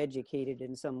already been educated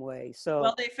in some way. So,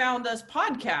 well, they found this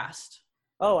podcast.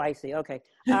 Oh, I see. Okay.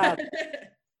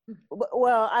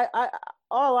 Well, I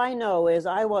all I know is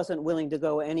I wasn't willing to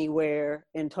go anywhere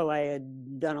until I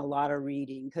had done a lot of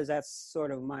reading, because that's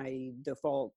sort of my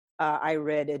default. I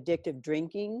read Addictive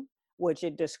Drinking, which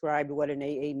it described what an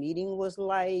AA meeting was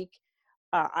like.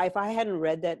 If I hadn't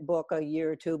read that book a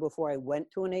year or two before I went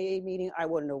to an AA meeting, I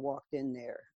wouldn't have walked in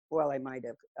there. Well, I might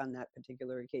have on that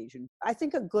particular occasion. I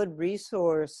think a good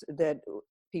resource that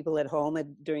people at home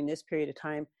during this period of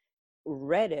time,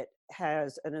 Reddit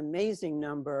has an amazing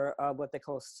number of what they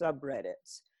call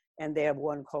subreddits, and they have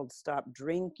one called Stop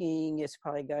Drinking. It's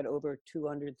probably got over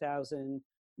 200,000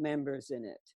 members in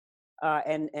it,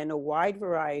 and a wide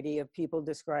variety of people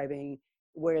describing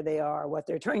where they are, what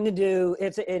they're trying to do.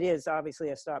 It is obviously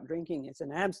a Stop Drinking. It's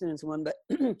an abstinence one, but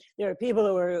there are people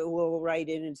who will write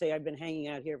in and say, I've been hanging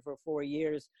out here for 4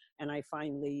 years, and I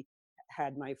finally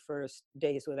had my first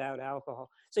days without alcohol.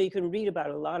 So you can read about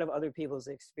a lot of other people's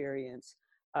experience.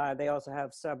 They also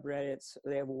have subreddits.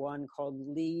 They have one called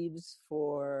Leaves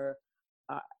for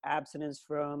abstinence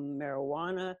from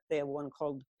marijuana. They have one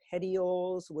called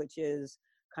Petioles, which is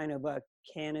kind of a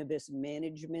cannabis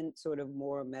management, sort of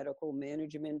more medical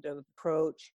management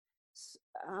approach.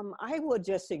 I would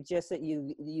just suggest that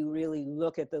you really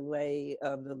look at the lay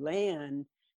of the land,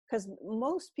 because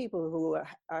most people who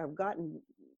have gotten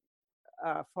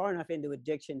far enough into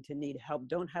addiction to need help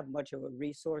don't have much of a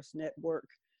resource network.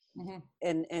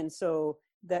 Mm-hmm. And so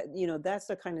that, that's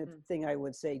the kind of thing I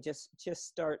would say, just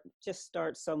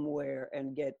start somewhere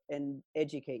and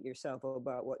educate yourself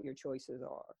about what your choices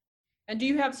are. And do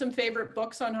you have some favorite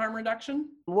books on harm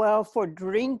reduction? Well, for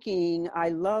drinking, I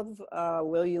love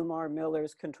William R.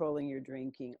 Miller's Controlling Your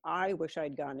Drinking. I wish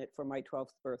I'd gotten it for my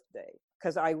 12th birthday,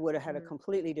 because I would have had a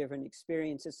completely different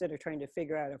experience. Instead of trying to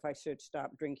figure out if I should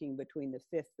stop drinking between the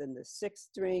 5th and the 6th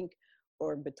drink,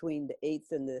 or between the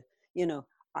 8th and the,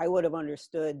 I would have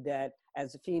understood that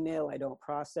as a female, I don't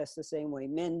process the same way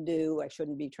men do. I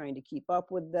shouldn't be trying to keep up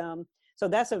with them. So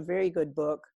that's a very good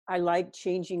book. I like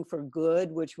Changing for Good,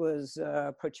 which was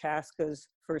Prochaska's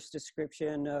first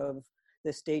description of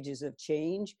the stages of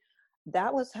change.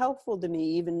 That was helpful to me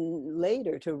even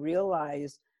later to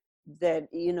realize that,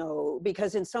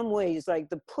 because in some ways, like,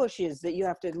 the push is that you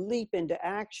have to leap into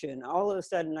action. All of a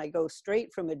sudden, I go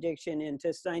straight from addiction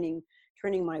into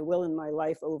turning my will and my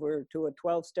life over to a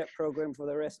 12-step program for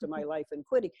the rest of my life and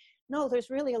quitting. No,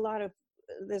 there's really a lot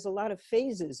of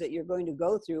phases that you're going to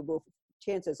go through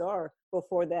chances are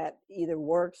before that either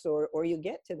works or you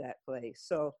get to that place.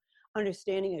 So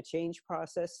understanding a change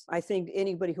process. I think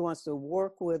anybody who wants to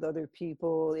work with other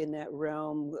people in that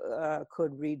realm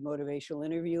could read Motivational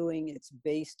Interviewing. It's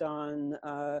based on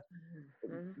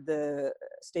the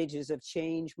stages of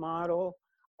change model.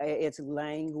 It's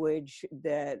language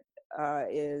that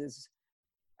is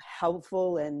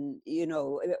helpful. And, you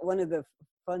know, one of the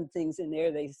fun things in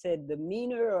there, they said the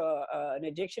meaner an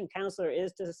addiction counselor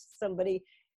is to somebody,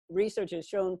 research has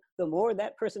shown the more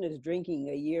that person is drinking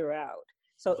a year out.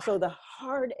 So the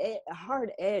hard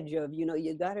edge of, you know,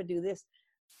 you got to do this.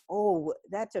 Oh,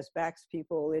 that just backs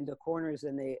people into corners,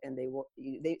 and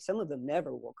they some of them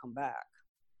never will come back.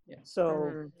 Yeah.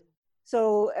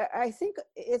 So I think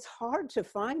it's hard to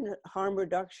find harm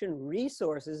reduction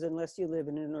resources unless you live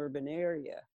in an urban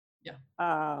area. Yeah.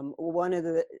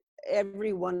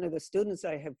 Every one of the students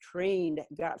I have trained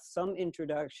got some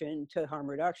introduction to harm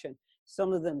reduction.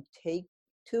 Some of them take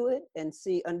to it and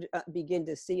begin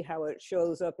to see how it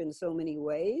shows up in so many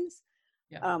ways.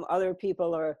 Yeah. Other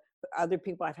people,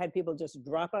 I've had people just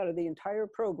drop out of the entire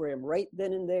program right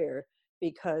then and there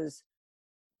because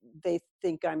they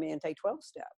think I'm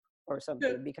anti-12-step or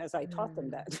something because I taught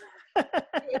them that.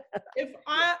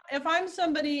 If I'm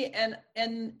somebody and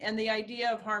the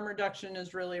idea of harm reduction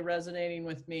is really resonating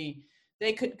with me,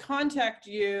 they could contact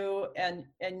you and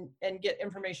get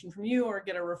information from you, or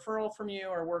get a referral from you,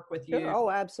 or work with you. Sure. Oh,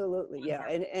 absolutely. Yeah.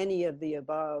 And any of the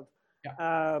above.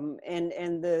 Yeah.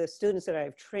 And the students that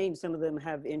I've trained, some of them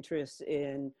have interest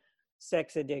in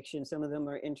sex addiction. Some of them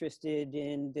are interested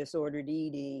in disordered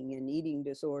eating and eating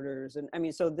disorders. And I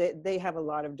mean, so they have a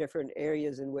lot of different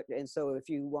areas in which, and so if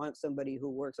you want somebody who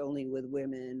works only with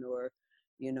women, or,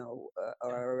 you know,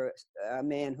 or a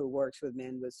man who works with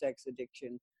men with sex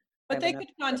addiction. But they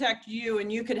could contact you and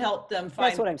you could help them find.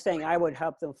 That's what I'm saying. I would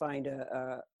help them find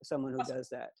someone who does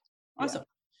that. Awesome. Yeah.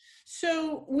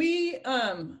 So we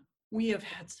have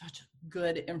had such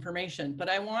good information, but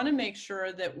I want to make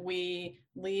sure that we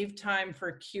leave time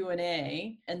for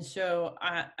Q&A. And so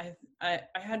I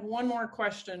had one more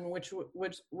question, which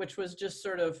was just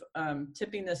sort of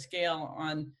tipping the scale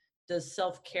on, does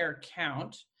self-care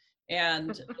count?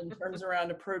 And in terms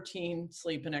around a protein,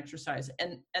 sleep, and exercise,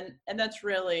 and that's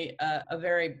really a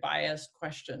very biased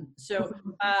question. So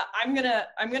I'm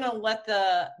gonna let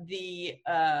the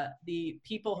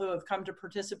people who have come to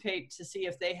participate to see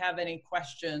if they have any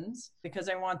questions, because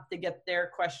I want to get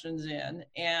their questions in,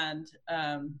 and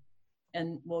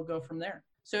we'll go from there.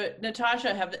 So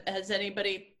Natasha, has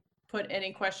anybody put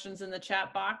any questions in the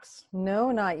chat box?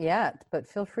 No, not yet, but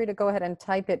feel free to go ahead and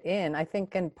type it in. I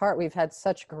think in part we've had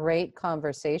such great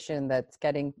conversation that's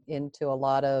getting into a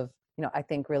lot of, you know, I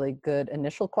think really good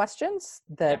initial questions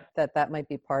that might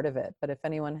be part of it. But if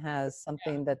anyone has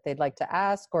something that they'd like to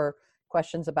ask, or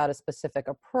questions about a specific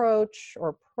approach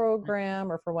or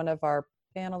program, or for one of our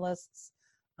panelists,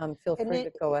 feel free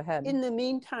to go ahead. In the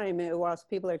meantime, whilst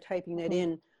people are typing that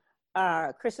in,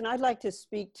 Kristen, I'd like to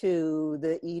speak to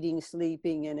the eating,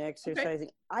 sleeping, and exercising.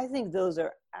 Okay. I think those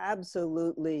are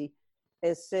absolutely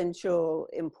essential,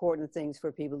 important things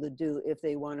for people to do if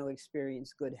they want to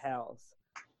experience good health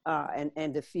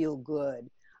and to feel good.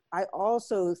 I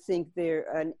also think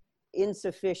they're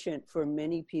insufficient for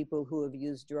many people who have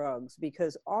used drugs,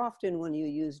 because often when you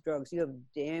use drugs, you have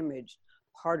damaged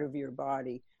part of your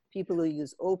body. People who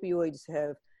use opioids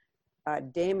have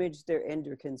damaged their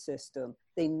endocrine system.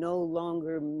 They no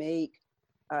longer make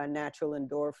natural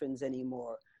endorphins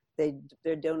anymore. They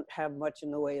don't have much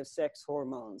in the way of sex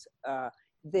hormones.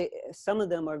 Some of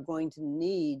them are going to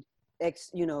need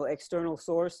external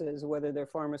sources, whether they're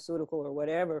pharmaceutical or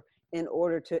whatever, in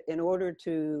order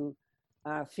to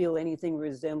feel anything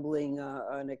resembling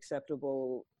an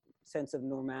acceptable sense of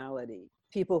normality.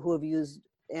 People who have used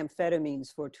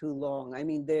amphetamines for too long. I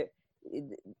mean,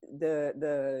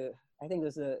 I think it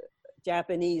was the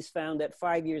Japanese found that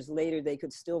 5 years later, they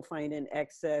could still find an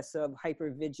excess of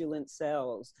hypervigilant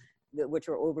cells which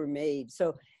are overmade.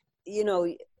 So, you know,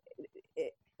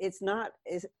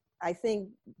 I think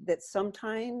that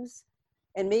sometimes,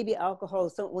 and maybe alcohol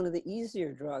is one of the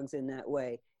easier drugs in that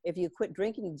way. If you quit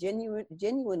drinking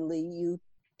genuinely, you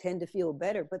tend to feel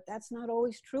better, but that's not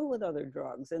always true with other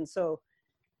drugs. And so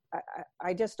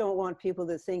I just don't want people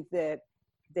to think that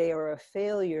they are a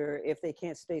failure if they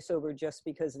can't stay sober just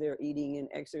because they're eating and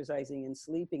exercising and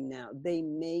sleeping now. They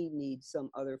may need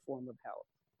some other form of help.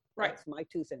 Right. That's my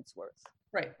 2 cents worth.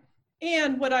 Right.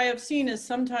 And what I have seen is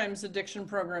sometimes addiction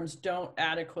programs don't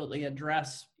adequately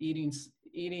address eating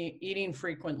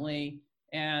frequently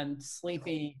and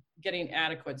sleeping, getting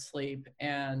adequate sleep,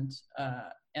 and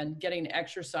getting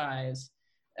exercise.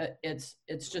 It's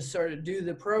just sort of do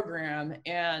the program,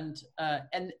 and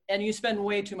you spend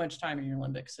way too much time in your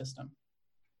limbic system.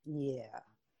 Yeah.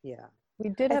 We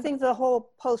did I have think the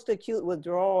whole post-acute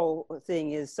withdrawal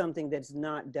thing is something that's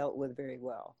not dealt with very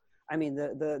well. I mean,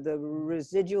 the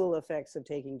residual effects of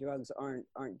taking drugs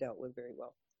aren't dealt with very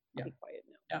well. I'll be quiet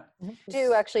now. Yeah. We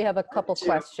do actually have a couple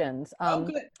questions.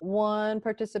 Good. One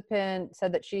participant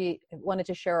said that she wanted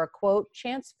to share a quote,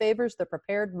 "Chance favors the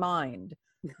prepared mind,"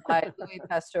 by Louis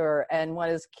Pasteur, and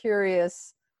was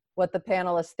curious what the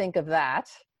panelists think of that.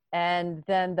 And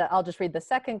then I'll just read the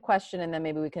second question, and then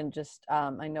maybe we can just,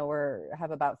 I know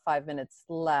have about 5 minutes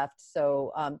left.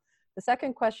 So the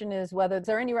second question is whether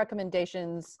there are any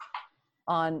recommendations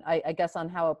on, I guess, on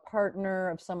how a partner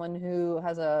of someone who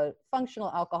has a functional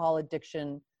alcohol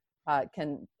addiction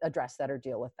can address that or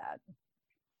deal with that.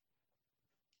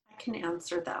 I can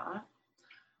answer that.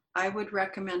 I would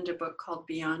recommend a book called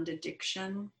Beyond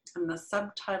Addiction. And the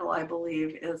subtitle, I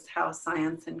believe, is How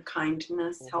Science and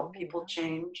Kindness Help People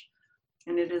Change.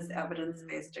 And it is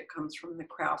evidence-based. It comes from the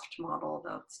CRAFT model.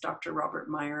 That's Dr. Robert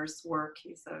Meyer's work.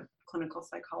 He's a clinical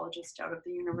psychologist out of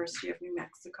the University of New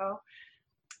Mexico.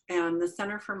 And the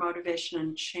Center for Motivation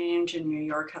and Change in New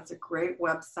York has a great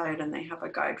website, and they have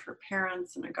a guide for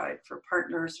parents and a guide for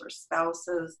partners or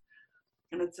spouses.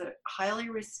 And it's a highly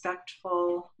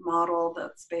respectful model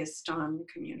that's based on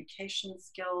communication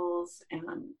skills and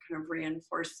kind of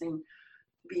reinforcing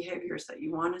behaviors that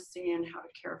you want to see and how to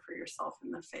care for yourself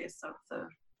in the face of the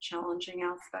challenging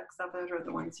aspects of it or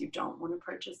the ones you don't want to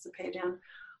participate in.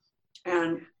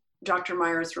 And Dr.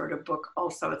 Myers wrote a book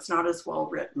also. It's not as well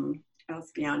written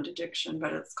as Beyond Addiction,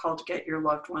 but it's called Get Your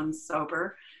Loved Ones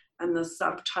Sober. And the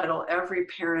subtitle, every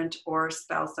parent or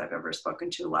spouse I've ever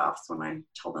spoken to laughs when I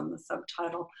tell them the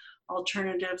subtitle,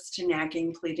 Alternatives to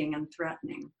Nagging, Pleading, and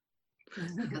Threatening,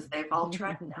 because they've all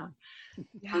tried that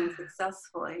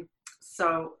unsuccessfully.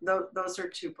 So those are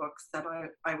two books that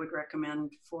I would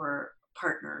recommend for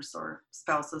partners or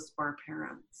spouses or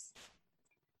parents.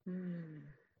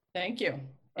 Thank you.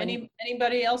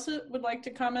 Anybody else would like to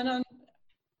comment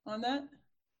on that?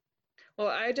 Well,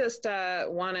 I just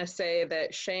want to say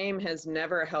that shame has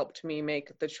never helped me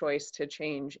make the choice to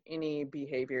change any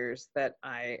behaviors that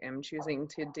I am choosing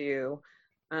to do.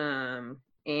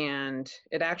 And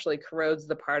it actually corrodes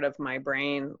the part of my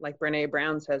brain, like Brené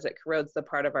Brown says, it corrodes the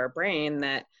part of our brain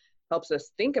that helps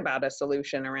us think about a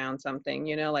solution around something,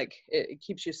 you know, like it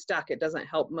keeps you stuck. It doesn't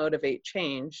help motivate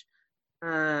change.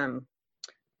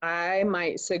 I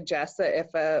might suggest that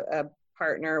if a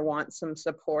partner wants some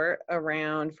support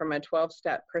around from a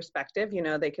 12-step perspective, you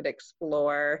know, they could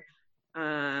explore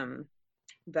the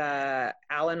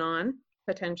Al-Anon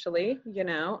potentially, you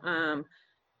know,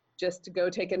 just to go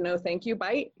take a no thank you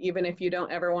bite, even if you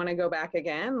don't ever want to go back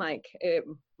again. Like it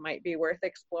might be worth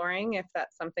exploring if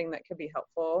that's something that could be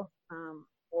helpful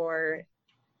for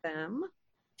them.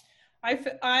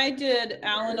 I did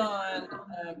Al-Anon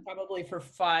probably for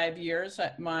 5 years.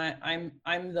 I'm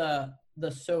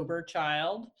the sober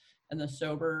child and the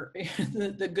sober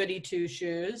the goody two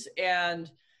shoes, and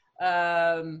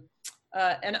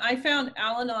I found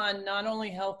Al-Anon not only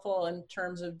helpful in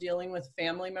terms of dealing with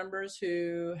family members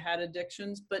who had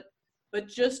addictions, but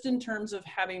just in terms of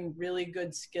having really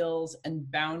good skills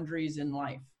and boundaries in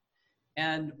life.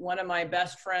 And one of my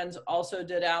best friends also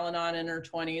did Al-Anon in her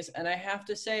 20s. And I have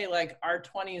to say, like, our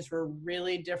 20s were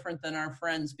really different than our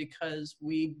friends because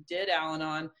we did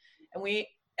Al-Anon,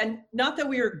 and not that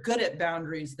we were good at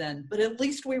boundaries then, but at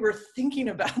least we were thinking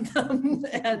about them.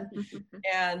 And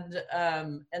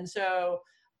so,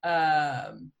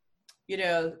 you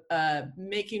know,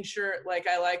 making sure, like,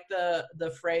 I like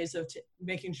the phrase of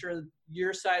making sure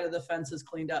your side of the fence is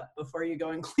cleaned up before you go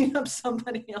and clean up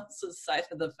somebody else's side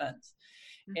of the fence,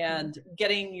 and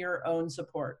getting your own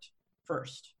support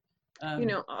first. You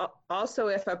know, also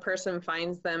if a person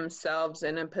finds themselves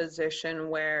in a position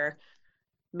where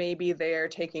maybe they're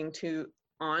taking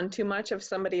on too much of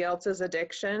somebody else's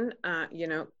addiction, you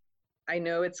know, I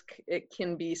know it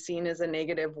can be seen as a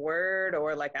negative word,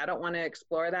 or like, I don't want to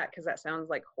explore that because that sounds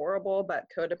like horrible, but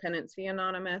Codependency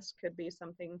Anonymous could be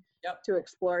something to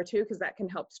explore too, because that can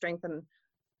help strengthen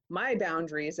my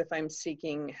boundaries if I'm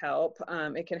seeking help.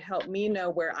 It can help me know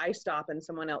where I stop and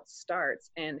someone else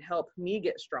starts, and help me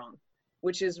get strong,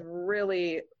 which is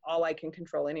really all I can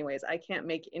control anyways. I can't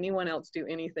make anyone else do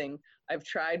anything. I've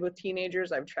tried with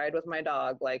teenagers, I've tried with my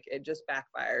dog, like it just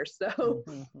backfires. So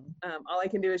all I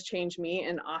can do is change me,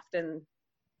 and often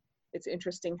it's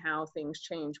interesting how things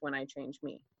change when I change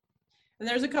me. And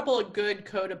there's a couple of good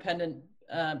codependency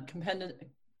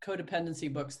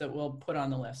books that we'll put on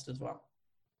the list as well.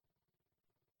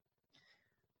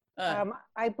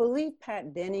 I believe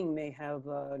Pat Denning may have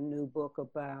a new book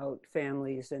about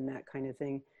families and that kind of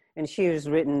thing. And she has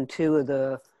written 2 of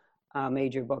the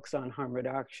major books on harm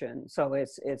reduction. So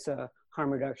it's a harm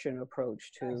reduction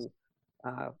approach to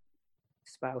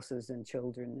spouses and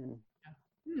children.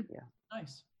 And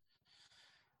Nice.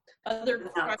 Other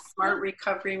questions? Smart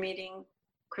recovery meeting,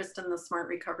 Kristen, the smart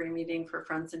recovery meeting for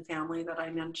friends and family that I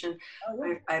mentioned. Oh,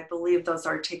 yeah. I believe those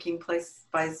are taking place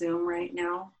by Zoom right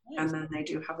now. Nice. And then they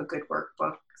do have a good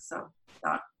workbook. So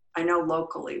that I know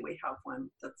locally we have one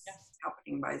that's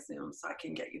happening by Zoom, so I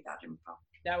can get you that info.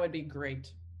 That would be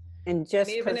great. And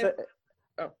just because,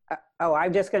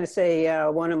 I'm just going to say,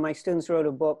 one of my students wrote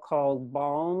a book called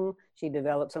Balm. She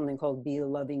developed something called Be a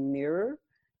Loving Mirror,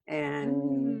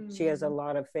 and she has a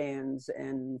lot of fans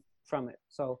and from it.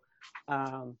 So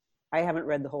I haven't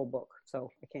read the whole book,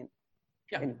 so I can't.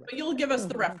 Yeah, anyway. but you'll give us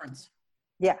the reference.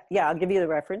 Yeah, I'll give you the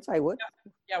reference. I would.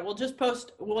 Yeah, we'll just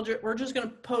post. We're just going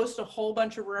to post a whole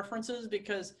bunch of references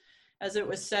because, as it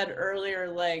was said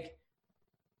earlier, like,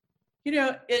 you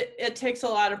know, it takes a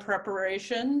lot of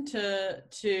preparation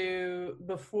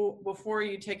before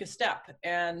you take a step,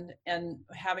 and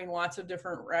having lots of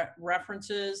different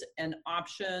references and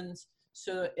options.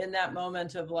 So in that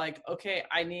moment of like, okay,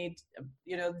 I need,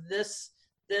 you know, this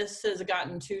has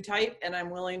gotten too tight and I'm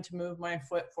willing to move my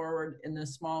foot forward in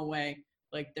this small way.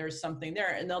 Like there's something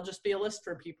there, and there'll just be a list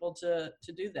for people to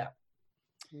do that.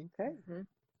 Okay.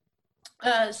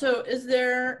 So is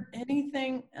there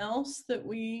anything else that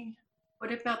we...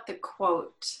 What about the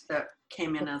quote that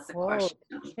came in as a question?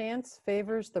 Chance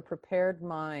favors the prepared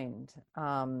mind.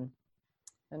 And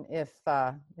if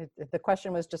the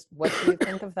question was just, what do you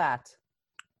think of that?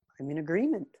 I'm in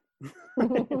agreement.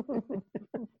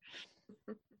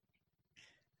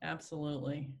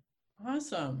 Absolutely.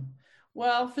 Awesome.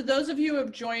 Well, for those of you who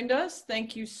have joined us,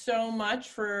 thank you so much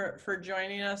for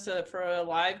joining us for a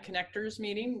live connectors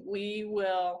meeting.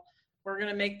 We're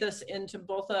going to make this into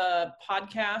both a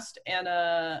podcast and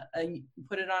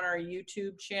put it on our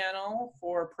YouTube channel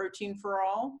for Protein for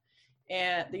All.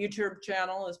 And the YouTube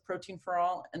channel is Protein for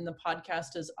All, and the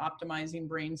podcast is Optimizing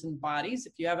Brains and Bodies.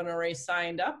 If you haven't already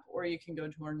signed up, or you can go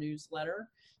to our newsletter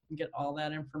and get all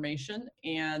that information.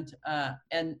 And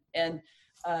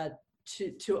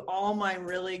to all my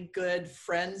really good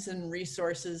friends and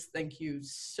resources, thank you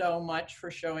so much for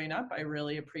showing up. I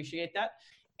really appreciate that.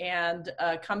 And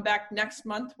come back next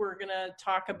month. We're going to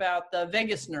talk about the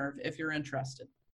vagus nerve if you're interested.